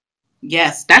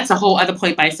 Yes, that's a whole other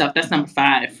point by itself. That's number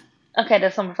 5. Okay,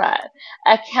 that's number five.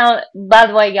 Account. By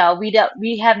the way, y'all, we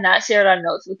have not shared our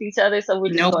notes with each other, so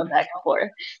we're just Nope. going back and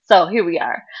forth. So here we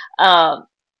are. Um,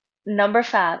 Number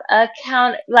five,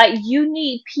 account. Like you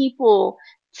need people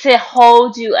to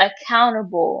hold you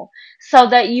accountable so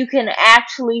that you can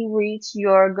actually reach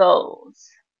your goals.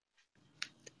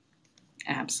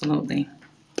 Absolutely.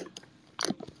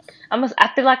 I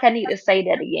feel like I need to say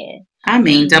that again. I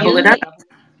mean, double You it up. need.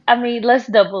 I mean, let's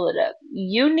double it up.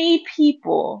 You need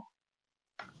people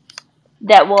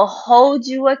that will hold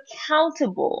you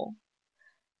accountable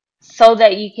so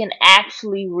that you can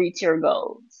actually reach your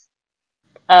goals.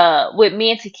 With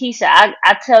me and Takesha,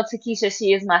 I tell Takesha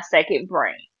she is my second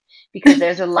brain because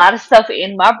there's a lot of stuff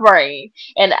in my brain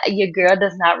and your girl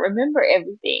does not remember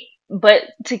everything. But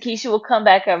Takesha will come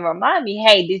back and remind me,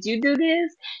 hey, did you do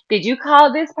this? Did you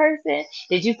call this person?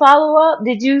 Did you follow up?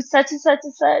 Did you such and such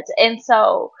and such? And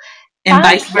so And find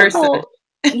vice versa. people,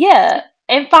 yeah,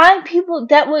 and find people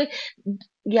that would.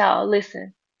 Y'all,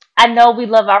 listen. I know we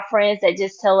love our friends that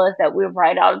just tell us that we're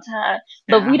right all the time,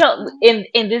 but we Yeah. don't in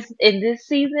this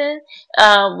season,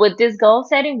 with this goal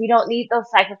setting, we don't need those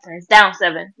type of friends. Down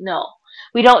seven, no,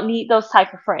 we don't need those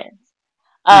type of friends.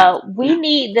 No. We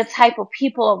need the type of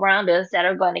people around us that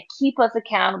are going to keep us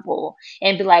accountable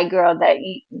and be like, "Girl,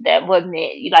 that wasn't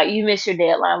it. Like you missed your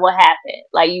deadline. What happened?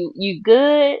 Like you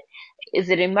good? Is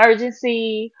it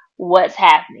emergency? What's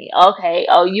happening? Okay.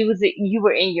 Oh, you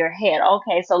were in your head.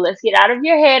 Okay, so let's get out of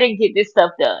your head and get this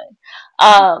stuff done.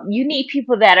 You need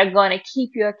people that are going to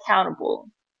keep you accountable.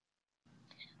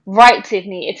 Right,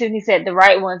 Tiffany. And Tiffany said the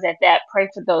right ones at that. Pray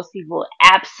for those people.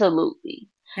 Absolutely.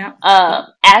 Yeah.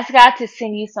 Ask God to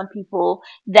send you some people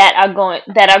that are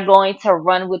going to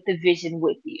run with the vision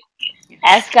with you. Yes.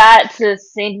 Ask God to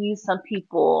send you some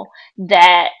people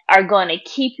that are going to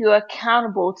keep you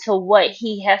accountable to what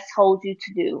He has told you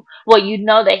to do, what you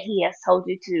know that He has told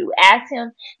you to do. Ask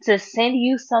Him to send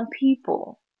you some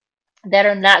people that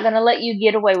are not going to let you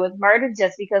get away with murder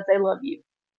just because they love you.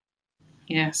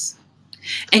 Yes.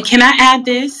 And can I add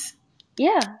this?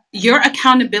 Yeah, Your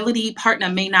accountability partner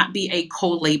may not be a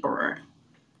co laborer.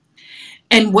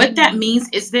 And what that mm, means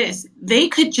is this: they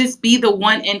could just be the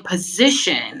one in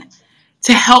position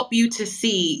to help you to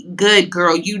see, good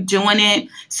girl, you doing it.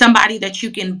 Somebody that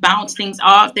you can bounce things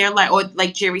off. They're like, or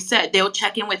like Jerry said, they'll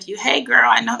check in with you. Hey, girl,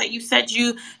 I know that you said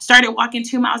you started walking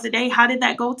 2 miles a day. How did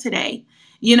that go today?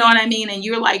 You know what I mean? And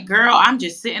you're like, girl, I'm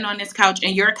just sitting on this couch.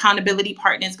 And your accountability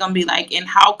partner is going to be like, and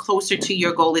how closer to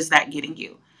your goal is that getting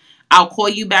you? I'll call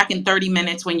you back in 30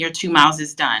 minutes when your 2 miles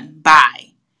is done.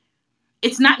 Bye.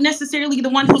 It's not necessarily the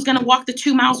one who's going to walk the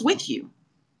 2 miles with you,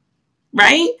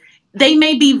 right? They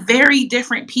may be very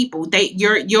different people.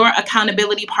 Your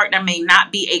accountability partner may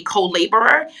not be a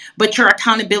co-laborer, but your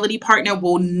accountability partner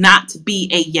will not be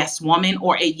a yes woman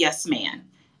or a yes man.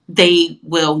 They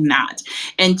will not.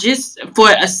 And just for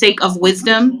a sake of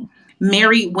wisdom,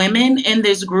 married women in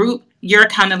this group, your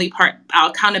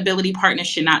accountability partner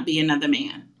should not be another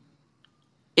man.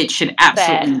 It should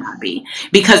absolutely facts, not be,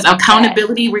 because facts,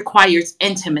 accountability requires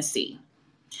intimacy.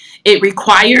 It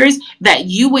requires that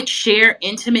you would share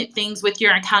intimate things with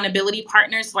your accountability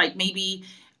partners, like maybe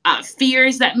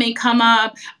fears that may come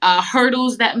up,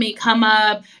 hurdles that may come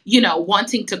up,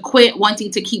 wanting to quit,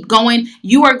 wanting to keep going.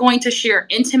 You are going to share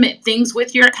intimate things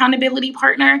with your accountability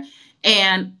partner.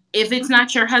 And if it's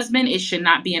not your husband, it should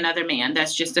not be another man.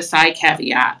 That's just a side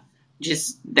caveat.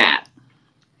 Just that.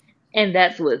 and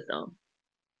that's wisdom.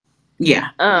 Yeah.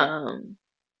 Um,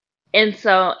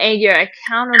 and your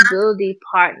accountability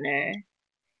partner,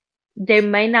 they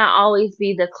may not always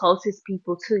be the closest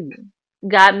people to you.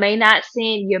 God may not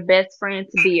send your best friend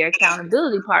to be your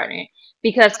accountability partner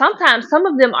because sometimes some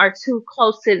of them are too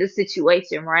close to the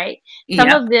situation, right? Some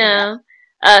Yep. of them,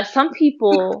 some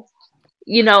people,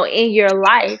 in your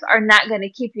life are not going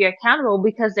to keep you accountable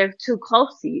because they're too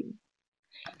close to you.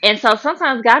 And so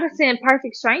sometimes God will send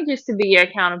perfect strangers to be your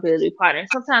accountability partner.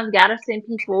 Sometimes God will send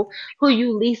people who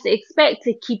you least expect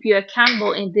to keep you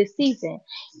accountable in this season.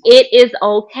 It is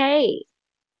okay.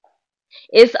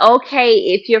 It's okay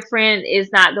if your friend is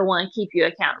not the one keep you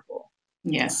accountable.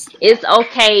 Yes. It's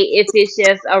okay if it's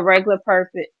just a regular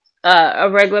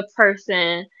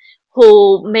person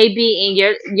who may be in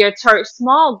your church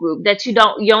small group that you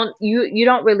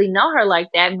don't really know her like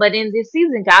that, but in this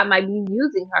season, God might be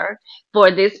using her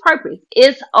for this purpose.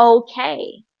 It's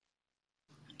okay.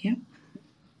 Yep.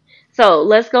 So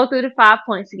let's go through the 5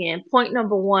 points again. Point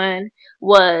number one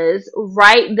was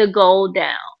write the goal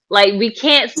down. Like we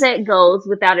can't set goals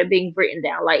without it being written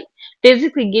down. Like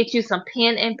physically get you some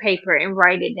pen and paper and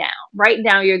write it down. Write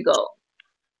down your goal.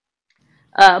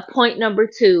 Point number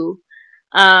two.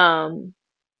 Um,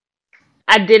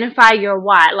 Identify your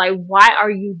why. Like, why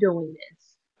are you doing this?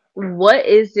 What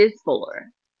is this for?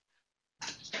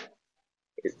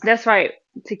 That's right,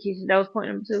 Takesha. That was point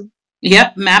number two.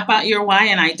 Yep. Map out your why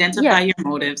and Yeah. identify your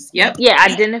motives. Yep. Yeah.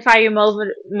 Identify your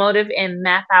motive and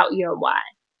map out your why.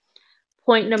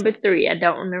 Point number three. I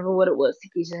don't remember what it was.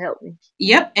 Takesha, help me.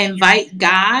 Yep. Invite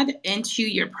God into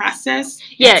your process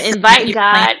and Yeah. submit Invite your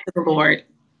plan God. to the Lord.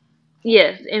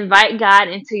 Yes, invite God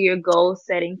into your goal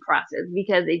setting process,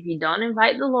 because if you don't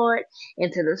invite the Lord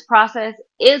into this process,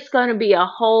 it's going to be a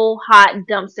whole hot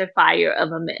dumpster fire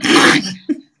of a mess.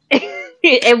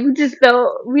 And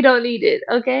we don't need it,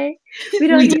 okay? We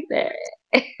don't We do. need that.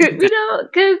 We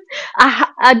don't, because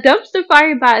a dumpster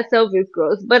fire by itself is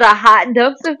gross, but a hot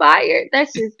dumpster fire,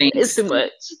 it's Thanks. too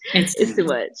much. It's It's too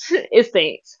much. It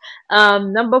stinks.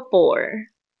 Number four.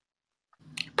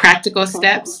 practical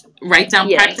steps. Write down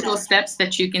Yes. practical steps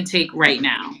that you can take right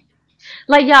now.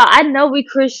 Like, y'all, I know we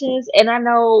Christians and I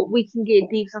know we can get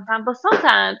deep sometimes, but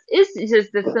sometimes it's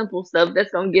just the simple stuff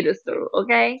that's gonna get us through,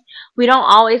 okay? We don't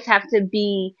always have to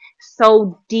be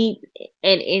so deep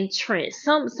and entrenched.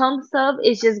 Some stuff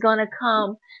is just gonna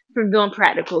come from doing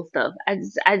practical stuff. I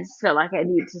just felt like I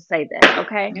needed to say that,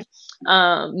 okay? Yep.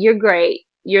 You're great,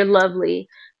 you're lovely,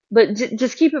 but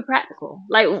just keep it practical.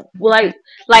 Like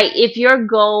if your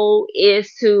goal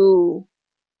is to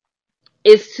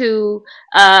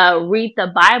read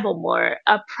the Bible more.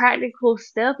 A practical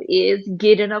step is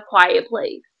get in a quiet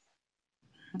place.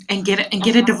 And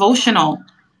get a devotional.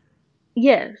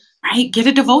 Yes. Right? Get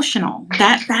a devotional.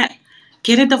 That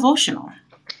get a devotional.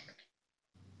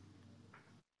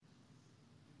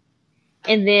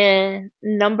 And then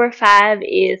number five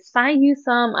is find you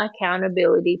some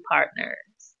accountability partners.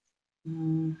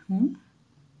 Hmm.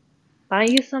 Find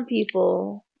you some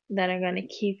people that are going to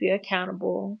keep you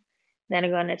accountable, that are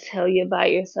going to tell you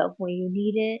about yourself when you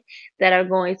need it, that are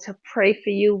going to pray for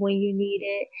you when you need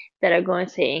it, that are going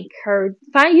to encourage.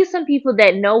 Find you some people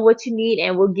that know what you need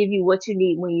and will give you what you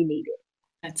need when you need it.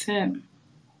 That's it.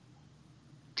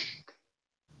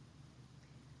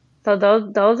 So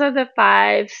those are the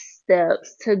five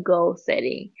steps to goal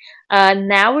setting.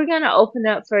 Now we're gonna open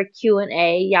up for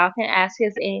Q&A. Y'all can ask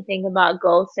us anything about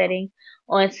goal setting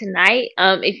on tonight.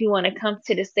 If you want to come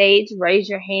to the stage, raise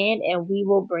your hand and we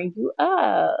will bring you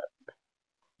up.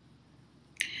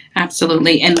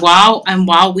 Absolutely. And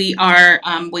while we are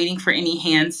waiting for any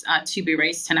hands to be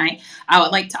raised tonight, I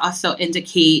would like to also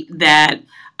indicate that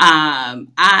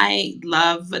I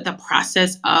love the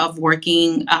process of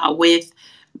working with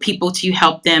people to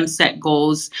help them set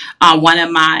goals. One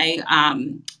of my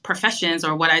professions,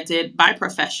 or what I did by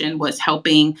profession, was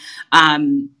helping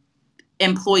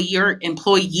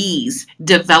employees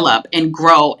develop and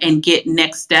grow and get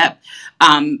next step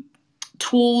um,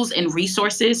 tools and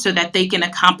resources so that they can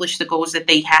accomplish the goals that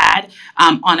they had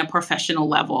on a professional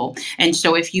level. And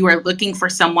so if you are looking for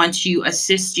someone to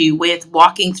assist you with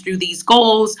walking through these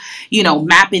goals,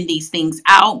 mapping these things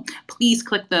out, please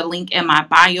click the link in my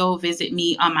bio, visit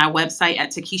me on my website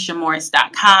at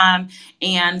takeshamorris.com,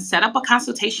 and set up a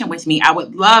consultation with me. I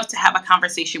would love to have a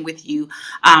conversation with you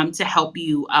to help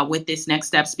you with this next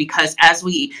steps, because as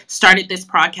we started this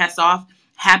podcast off,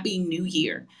 Happy New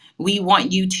Year. We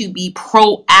want you to be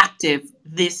proactive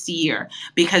this year,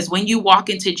 because when you walk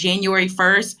into January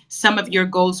 1st, some of your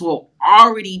goals will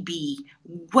already be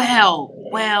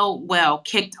well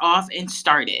kicked off and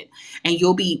started. And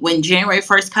when January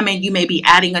 1st come in, you may be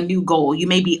adding a new goal. You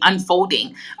may be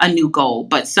unfolding a new goal,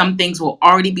 but some things will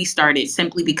already be started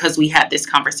simply because we had this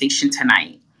conversation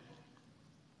tonight.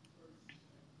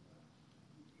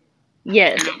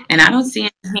 Yes. And I don't see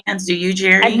any hands. Do you,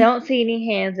 I Jerry? don't see any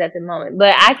hands at the moment,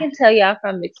 but I can tell y'all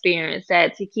from experience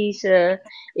that Takesha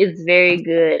is very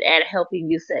good at helping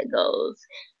you set goals.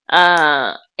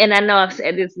 And I know I've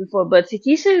said this before, but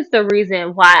Takesha is the reason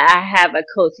why I have a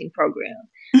coaching program.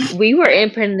 We were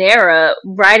in Panera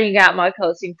writing out my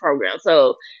coaching program.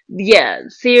 So yeah,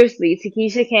 seriously,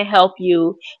 Takesha can help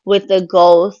you with the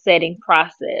goal setting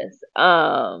process.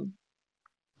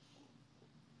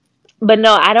 But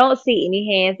no, I don't see any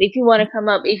hands. If you want to come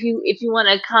up, if you want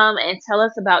to come and tell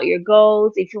us about your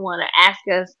goals, if you want to ask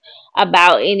us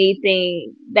about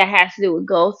anything that has to do with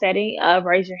goal setting,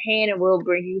 raise your hand and we'll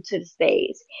bring you to the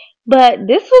stage. But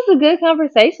this was a good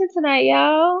conversation tonight,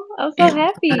 y'all. I'm so It was.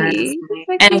 happy. This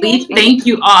makes And me we happy. thank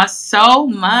you all so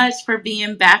much for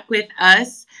being back with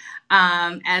us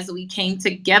as we came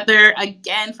together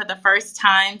again for the first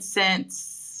time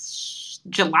since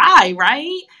July,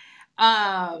 right?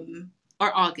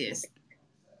 Or August.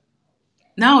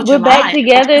 No, We're back July.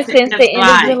 together Since the since end of the end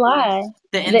of July. July.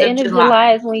 The The end of end of July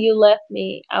July. is when you left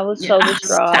me. I was Yeah, so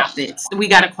distraught. stop it. We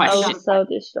got a I question. was so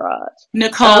distraught.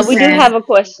 Nicole We do says, have a do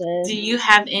question. you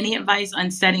have any advice on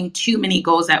setting too many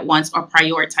goals at once or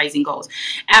prioritizing goals?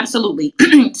 Absolutely.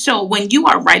 So when you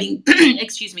are writing,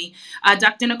 excuse me,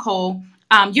 Dr. Nicole,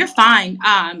 you're fine.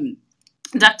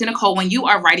 Dr. Nicole, when you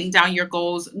are writing down your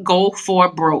goals, go for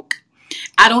broke.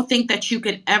 I don't think that you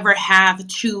could ever have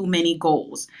too many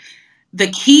goals. The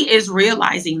key is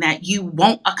realizing that you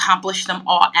won't accomplish them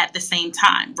all at the same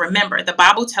time. Remember, the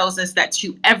Bible tells us that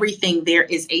to everything there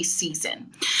is a season.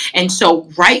 And so,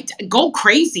 go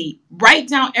crazy. Write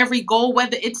down every goal,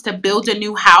 whether it's to build a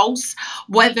new house,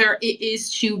 whether it is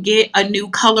to get a new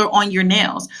color on your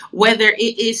nails, whether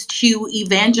it is to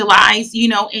evangelize,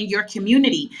 in your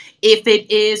community, if it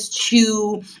is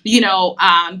to,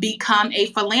 become a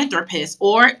philanthropist,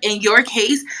 or in your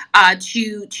case,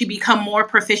 to become more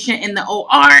proficient in the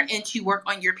OR and to work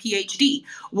on your PhD.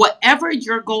 Whatever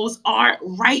your goals are,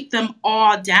 write them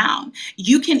all down.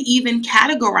 You can even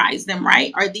categorize them,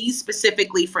 right? Are these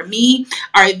specifically for me?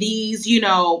 Are these, in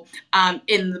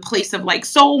the place of like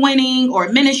soul winning or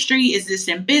ministry? Is this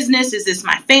in business? Is this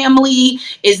my family?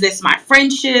 Is this my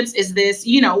friendships? Is this,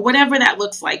 whatever that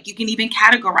looks like? You can even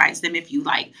categorize them if you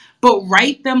like, but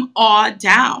write them all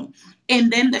down. And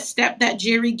then the step that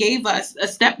Jerry gave us,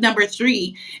 step number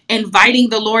 3, inviting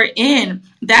the Lord in.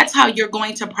 That's how you're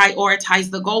going to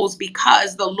prioritize the goals,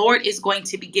 because the Lord is going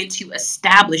to begin to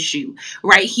establish you,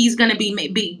 right? He's going to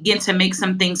begin to make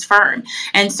some things firm.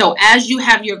 And so as you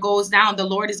have your goals down, the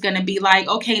Lord is going to be like,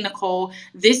 okay, Nicole,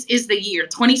 this is the year.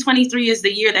 2023 is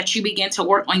the year that you begin to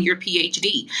work on your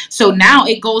PhD. So now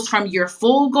it goes from your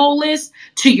full goal list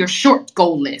to your short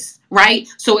goal list, right?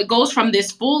 So it goes from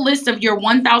this full list of your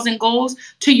 1,000 goals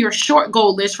to your short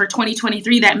goal list for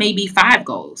 2023 that may be 5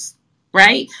 goals,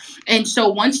 right? And so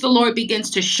once the Lord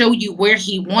begins to show you where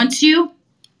He wants you,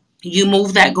 you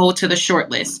move that goal to the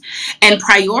short list. And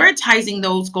prioritizing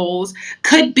those goals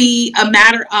could be a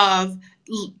matter of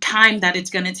time that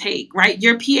it's going to take, right?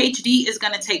 Your PhD is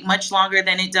going to take much longer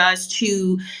than it does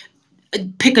to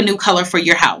pick a new color for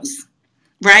your house,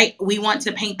 right? We want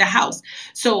to paint the house.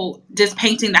 So, just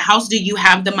painting the house, do you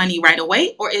have the money right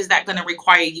away, or is that going to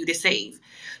require you to save?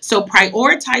 So,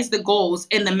 prioritize the goals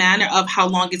in the manner of how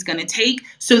long it's going to take,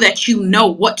 so that you know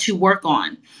what to work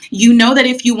on. You know that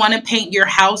if you want to paint your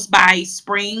house by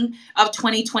spring of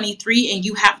 2023 and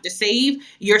you have to save,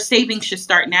 your saving should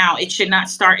start now. It should not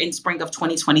start in spring of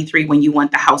 2023 when you want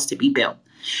the house to be built.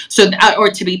 So, or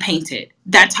to be painted.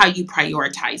 That's how you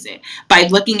prioritize it, by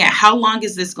looking at how long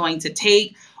is this going to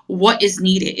take, what is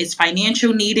needed. Is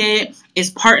financial needed?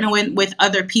 Is partnering with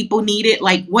other people needed?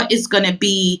 Like, what is going to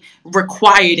be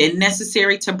required and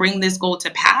necessary to bring this goal to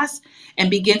pass? And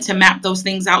begin to map those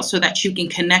things out so that you can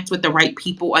connect with the right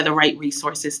people or the right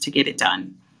resources to get it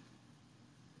done.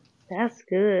 That's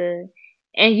good.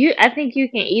 And I think you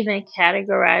can even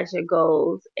categorize your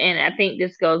goals. And I think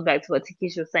this goes back to what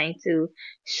Takesha was saying too.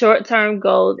 Short-term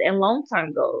goals and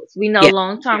long-term goals. We know Yeah.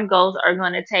 long-term goals are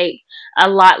going to take a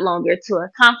lot longer to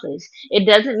accomplish. It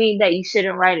doesn't mean that you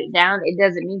shouldn't write it down. It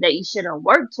doesn't mean that you shouldn't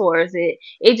work towards it.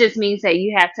 It just means that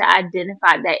you have to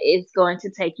identify that it's going to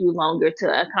take you longer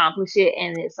to accomplish it,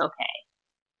 and it's okay.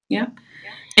 Yeah.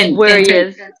 And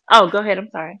Whereas, oh, go ahead. I'm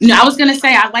sorry. no, I was gonna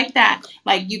say I like that.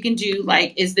 Like, you can do,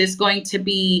 like, is this going to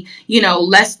be,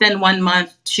 less than 1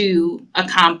 month to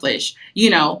accomplish?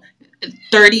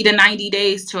 30 to 90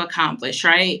 days to accomplish,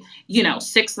 right?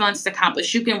 6 months to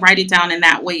accomplish. You can write it down in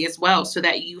that way as well, so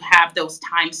that you have those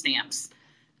timestamps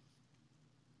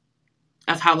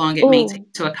of how long it may take Oh,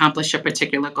 to accomplish a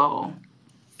particular goal.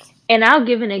 and I'll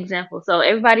give an example. So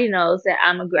everybody knows that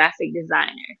I'm a graphic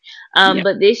designer. Yeah.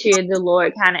 But this year the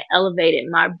Lord kind of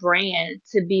elevated my brand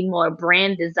to be more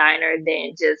brand designer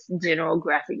than just general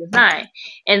graphic design.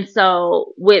 And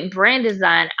so with brand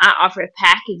design, I offer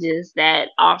packages that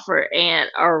offer an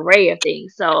array of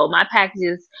things. So my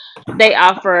packages, they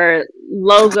offer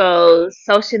logos,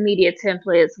 social media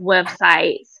templates,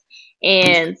 websites,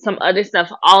 and some other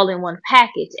stuff all in one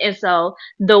package. And so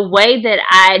the way that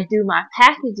I do my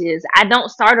packages, I don't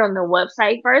start on the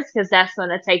website first because that's going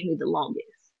to take me the longest.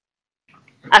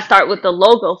 I start with the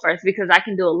logo first because I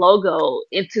can do a logo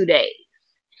in 2 days.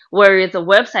 Whereas a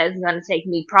website is going to take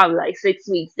me probably like 6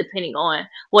 weeks, depending on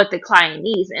what the client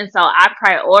needs. And so I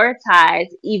prioritize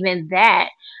even that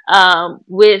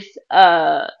with,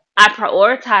 I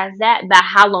prioritize that by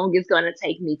how long it's going to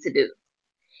take me to do.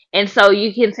 And so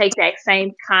you can take that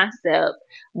same concept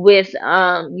with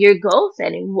your goal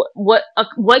setting. What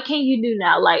can you do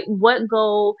now? Like, what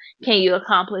goal can you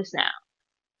accomplish now?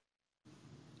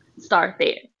 Start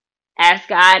there. ask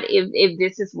God if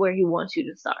this is where He wants you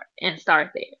to start, and start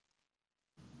there.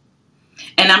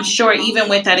 And I'm sure even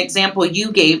with that example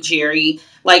you gave, Jerry,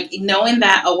 like knowing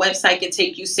that a website can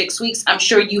take you 6 weeks, I'm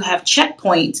sure you have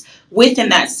checkpoints within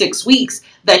that 6 weeks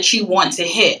that you want to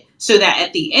hit so that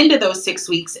at the end of those 6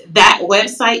 weeks, that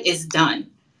website is done.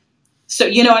 So,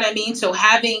 you know what I mean? So,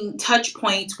 having touch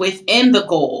points within the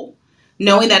goal,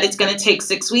 knowing that it's going to take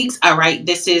 6 weeks. All right,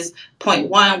 this is point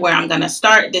one where I'm going to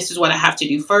start. This is what I have to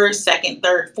do first, second,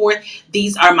 third, fourth.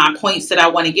 These are my points that I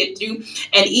want to get through.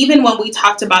 And even when we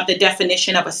talked about the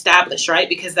definition of establish, right?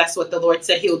 Because that's what the Lord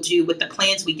said He'll do with the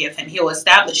plans we give Him, He'll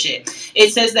establish it.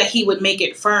 It says that He would make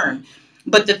it firm.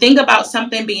 But the thing about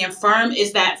something being firm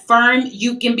is that firm,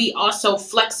 you can be also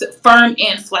firm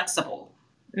and flexible,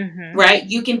 Hmm. right?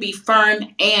 You can be firm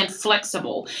and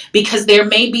flexible because there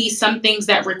may be some things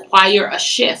that require a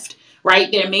shift,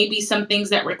 right? There may be some things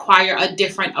that require a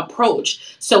different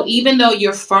approach. So even though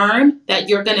you're firm that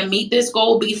you're going to meet this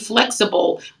goal, be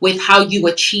flexible with how you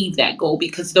achieve that goal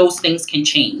because those things can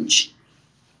change.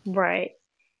 Right.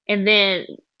 And then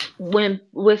when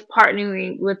with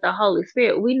partnering with the Holy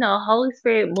Spirit, we know Holy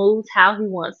Spirit moves how He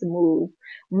wants to move,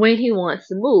 when He wants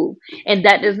to move. And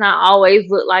that does not always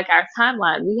look like our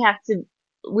timeline. We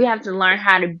have to learn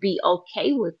how to be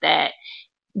okay with that,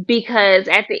 because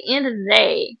at the end of the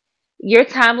day, your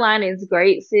timeline is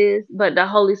great, sis, but the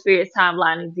Holy Spirit's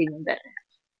timeline is even better.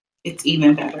 It's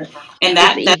even better. And It's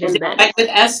that's even just better. like with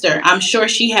Esther. I'm sure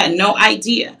she had no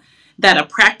idea that a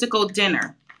practical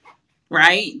dinner,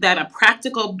 right? That a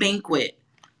practical banquet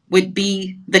would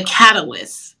be the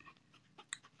catalyst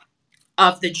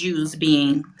of the Jews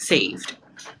being saved.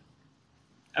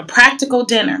 A practical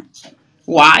dinner.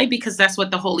 Why? Because that's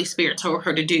what the Holy Spirit told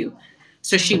her to do.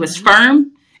 So she was Hmm.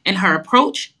 firm in her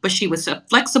approach, but she was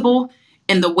flexible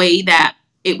in the way that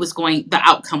the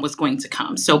outcome was going to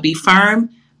come. So be firm,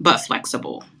 but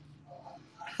flexible.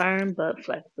 Firm but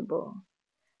flexible.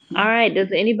 All right.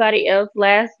 Does anybody else,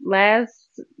 last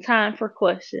time for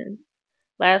questions?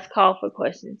 Last call for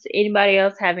questions. Anybody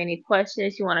else have any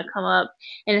questions? You want to come up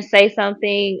and say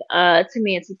something to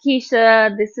me and to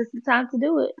Keisha? This is the time to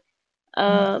do it.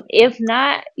 If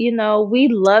not, we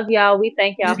love y'all. We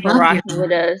thank We y'all for love you. rocking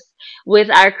with us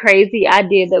with our crazy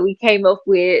idea that we came up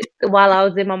with while I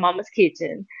was in my mama's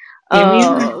kitchen. Here we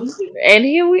are. Um, and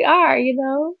here we are, here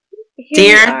we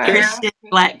Dear are. Christian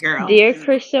black girl. Dear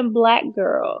Christian black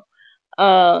girl.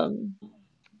 Um,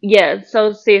 yeah,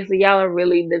 so seriously, y'all are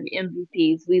really the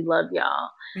MVPs. We love y'all.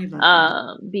 We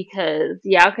love you. Because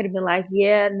y'all could have been like,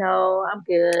 yeah, no, I'm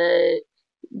good.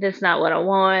 That's not what I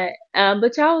want.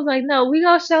 But y'all was like, no, we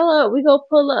gonna show up. We gonna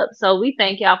pull up. So we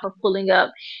thank y'all for pulling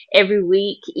up every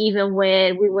week, even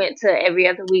when we went to every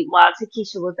other week while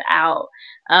Takesha was out.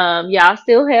 Y'all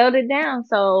still held it down.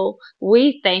 So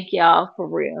we thank y'all for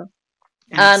real.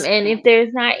 Yes. And if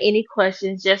there's not any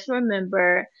questions, just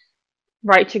remember,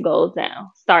 write your goals down.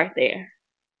 Start there.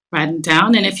 Write them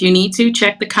down. And if you need to,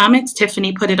 check the comments.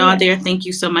 Tiffany put it all Yes. there. Thank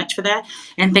you so much for that.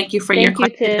 And thank you for your Thank you,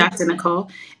 question, Tiff. Dr. Nicole.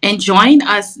 And join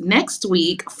us next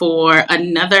week for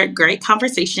another great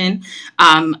conversation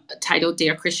titled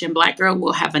Dear Christian Black Girl.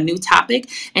 We'll have a new topic.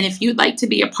 And if you'd like to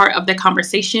be a part of the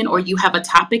conversation or you have a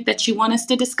topic that you want us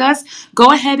to discuss,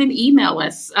 go ahead and email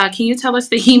us. Can you tell us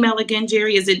the email again,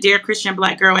 Jerry? Is it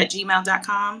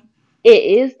dearchristianblackgirl@gmail.com? It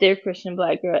is Dear Christian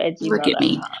Black Girl at Look at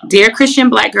me. gmail.com. Dear Christian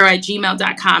Black Girl at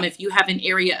gmail.com. If you have an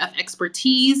area of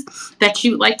expertise that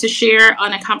you'd like to share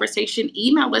on a conversation,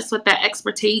 email us what that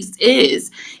expertise is.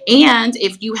 And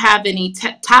if you have any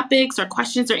topics or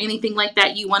questions or anything like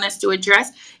that you want us to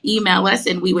address, email us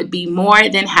and we would be more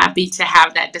than happy to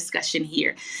have that discussion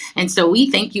here. And so we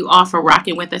thank you all for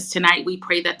rocking with us tonight. We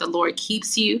pray that the Lord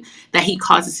keeps you, that He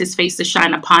causes His face to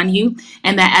shine upon you,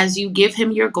 and that as you give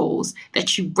Him your goals,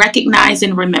 that you recognize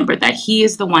and remember that He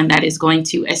is the one that is going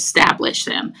to establish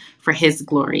them for His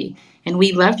glory. And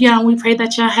we love y'all and we pray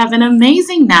that y'all have an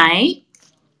amazing night.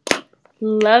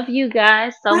 Love you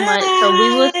guys so much. So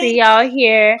we will Bye. see y'all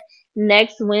here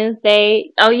next Wednesday.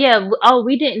 Oh yeah. Oh,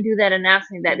 we didn't do that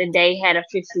announcement that the day had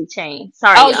officially changed.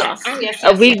 Sorry, Oh, y'all. yes. Yes,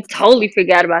 yes, We yes. totally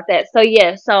forgot about that. So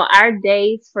yeah. So our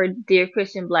days for Dear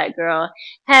Christian Black Girl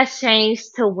has changed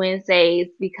to Wednesdays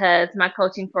because my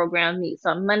coaching program meets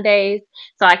on Mondays.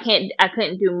 So I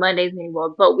couldn't do Mondays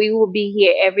anymore. But we will be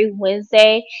here every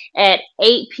Wednesday at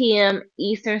 8 p.m.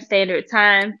 Eastern Standard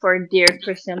Time for Dear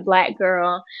Christian Black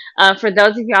Girl. For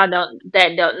those of y'all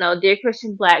that don't know, Dear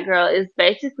Christian Black Girl is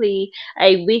basically be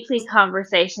a weekly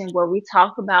conversation where we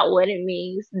talk about what it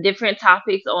means, different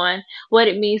topics on what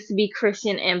it means to be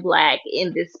Christian and Black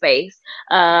in this space.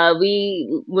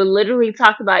 We will literally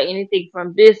talk about anything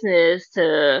from business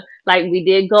to, like we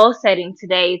did, goal setting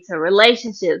today, to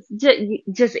relationships,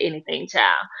 just anything,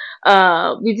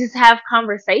 child. We just have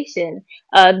conversation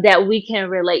that we can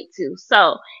relate to.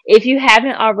 So if you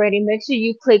haven't already, make sure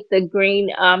you click the green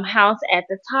house at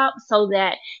the top so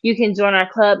that you can join our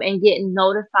club and get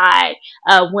notified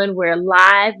when we're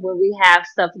live, when we have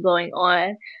stuff going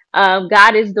on.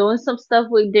 God is doing some stuff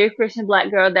with Dear Christian Black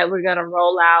Girl that we're going to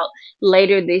roll out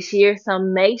later this year. So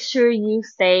make sure you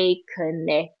stay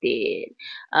connected.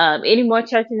 Any more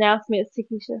church announcements,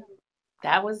 Takesha?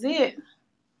 That was it.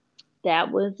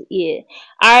 That was it.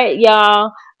 All right,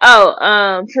 y'all.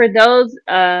 Oh, for those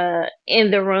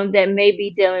in the room that may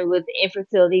be dealing with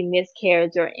infertility,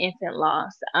 miscarriage, or infant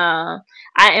loss, I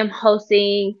am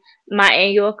hosting my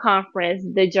annual conference,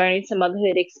 The Journey to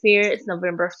Motherhood Experience,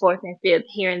 November 4th and 5th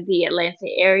here in the Atlanta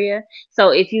area. So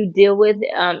if you deal with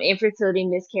infertility,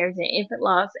 miscarriage, and infant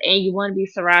loss, and you want to be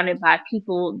surrounded by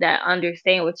people that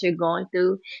understand what you're going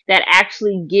through, that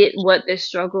actually get what the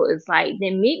struggle is like,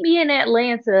 then meet me in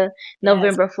Atlanta Yes.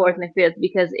 November 4th and 5th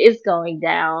because it's going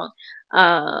down.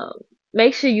 Um,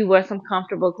 Make sure you wear some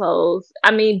comfortable clothes.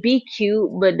 I mean, be cute,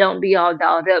 but don't be all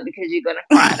dolled up because you're going to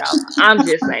cry it off. I'm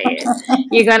just saying.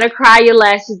 You're going to cry your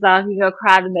lashes off. You're going to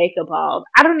cry the makeup off.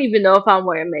 I don't even know if I'm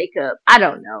wearing makeup. I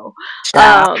don't know.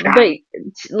 Child. But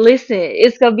listen,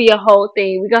 it's going to be a whole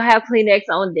thing. We're going to have Kleenex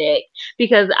on deck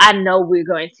because I know we're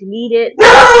going to need it.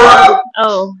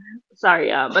 Oh,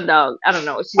 sorry, my dog. I don't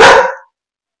know what she's doing.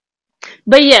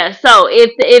 But yeah, so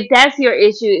if that's your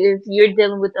issue, if you're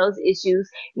dealing with those issues,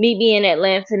 meet me in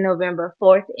Atlanta November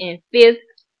 4th and 5th.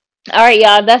 All right,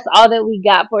 y'all, that's all that we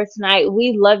got for tonight.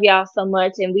 We love y'all so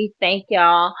much and we thank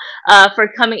y'all for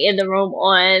coming in the room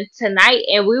on tonight,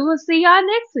 and we will see y'all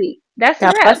next week. That's a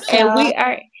God wrap. bless And y'all. we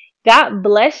are, God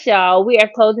bless y'all. We are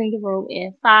closing the room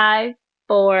in 5,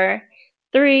 4,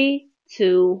 3,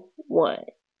 2, 1.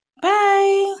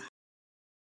 Bye.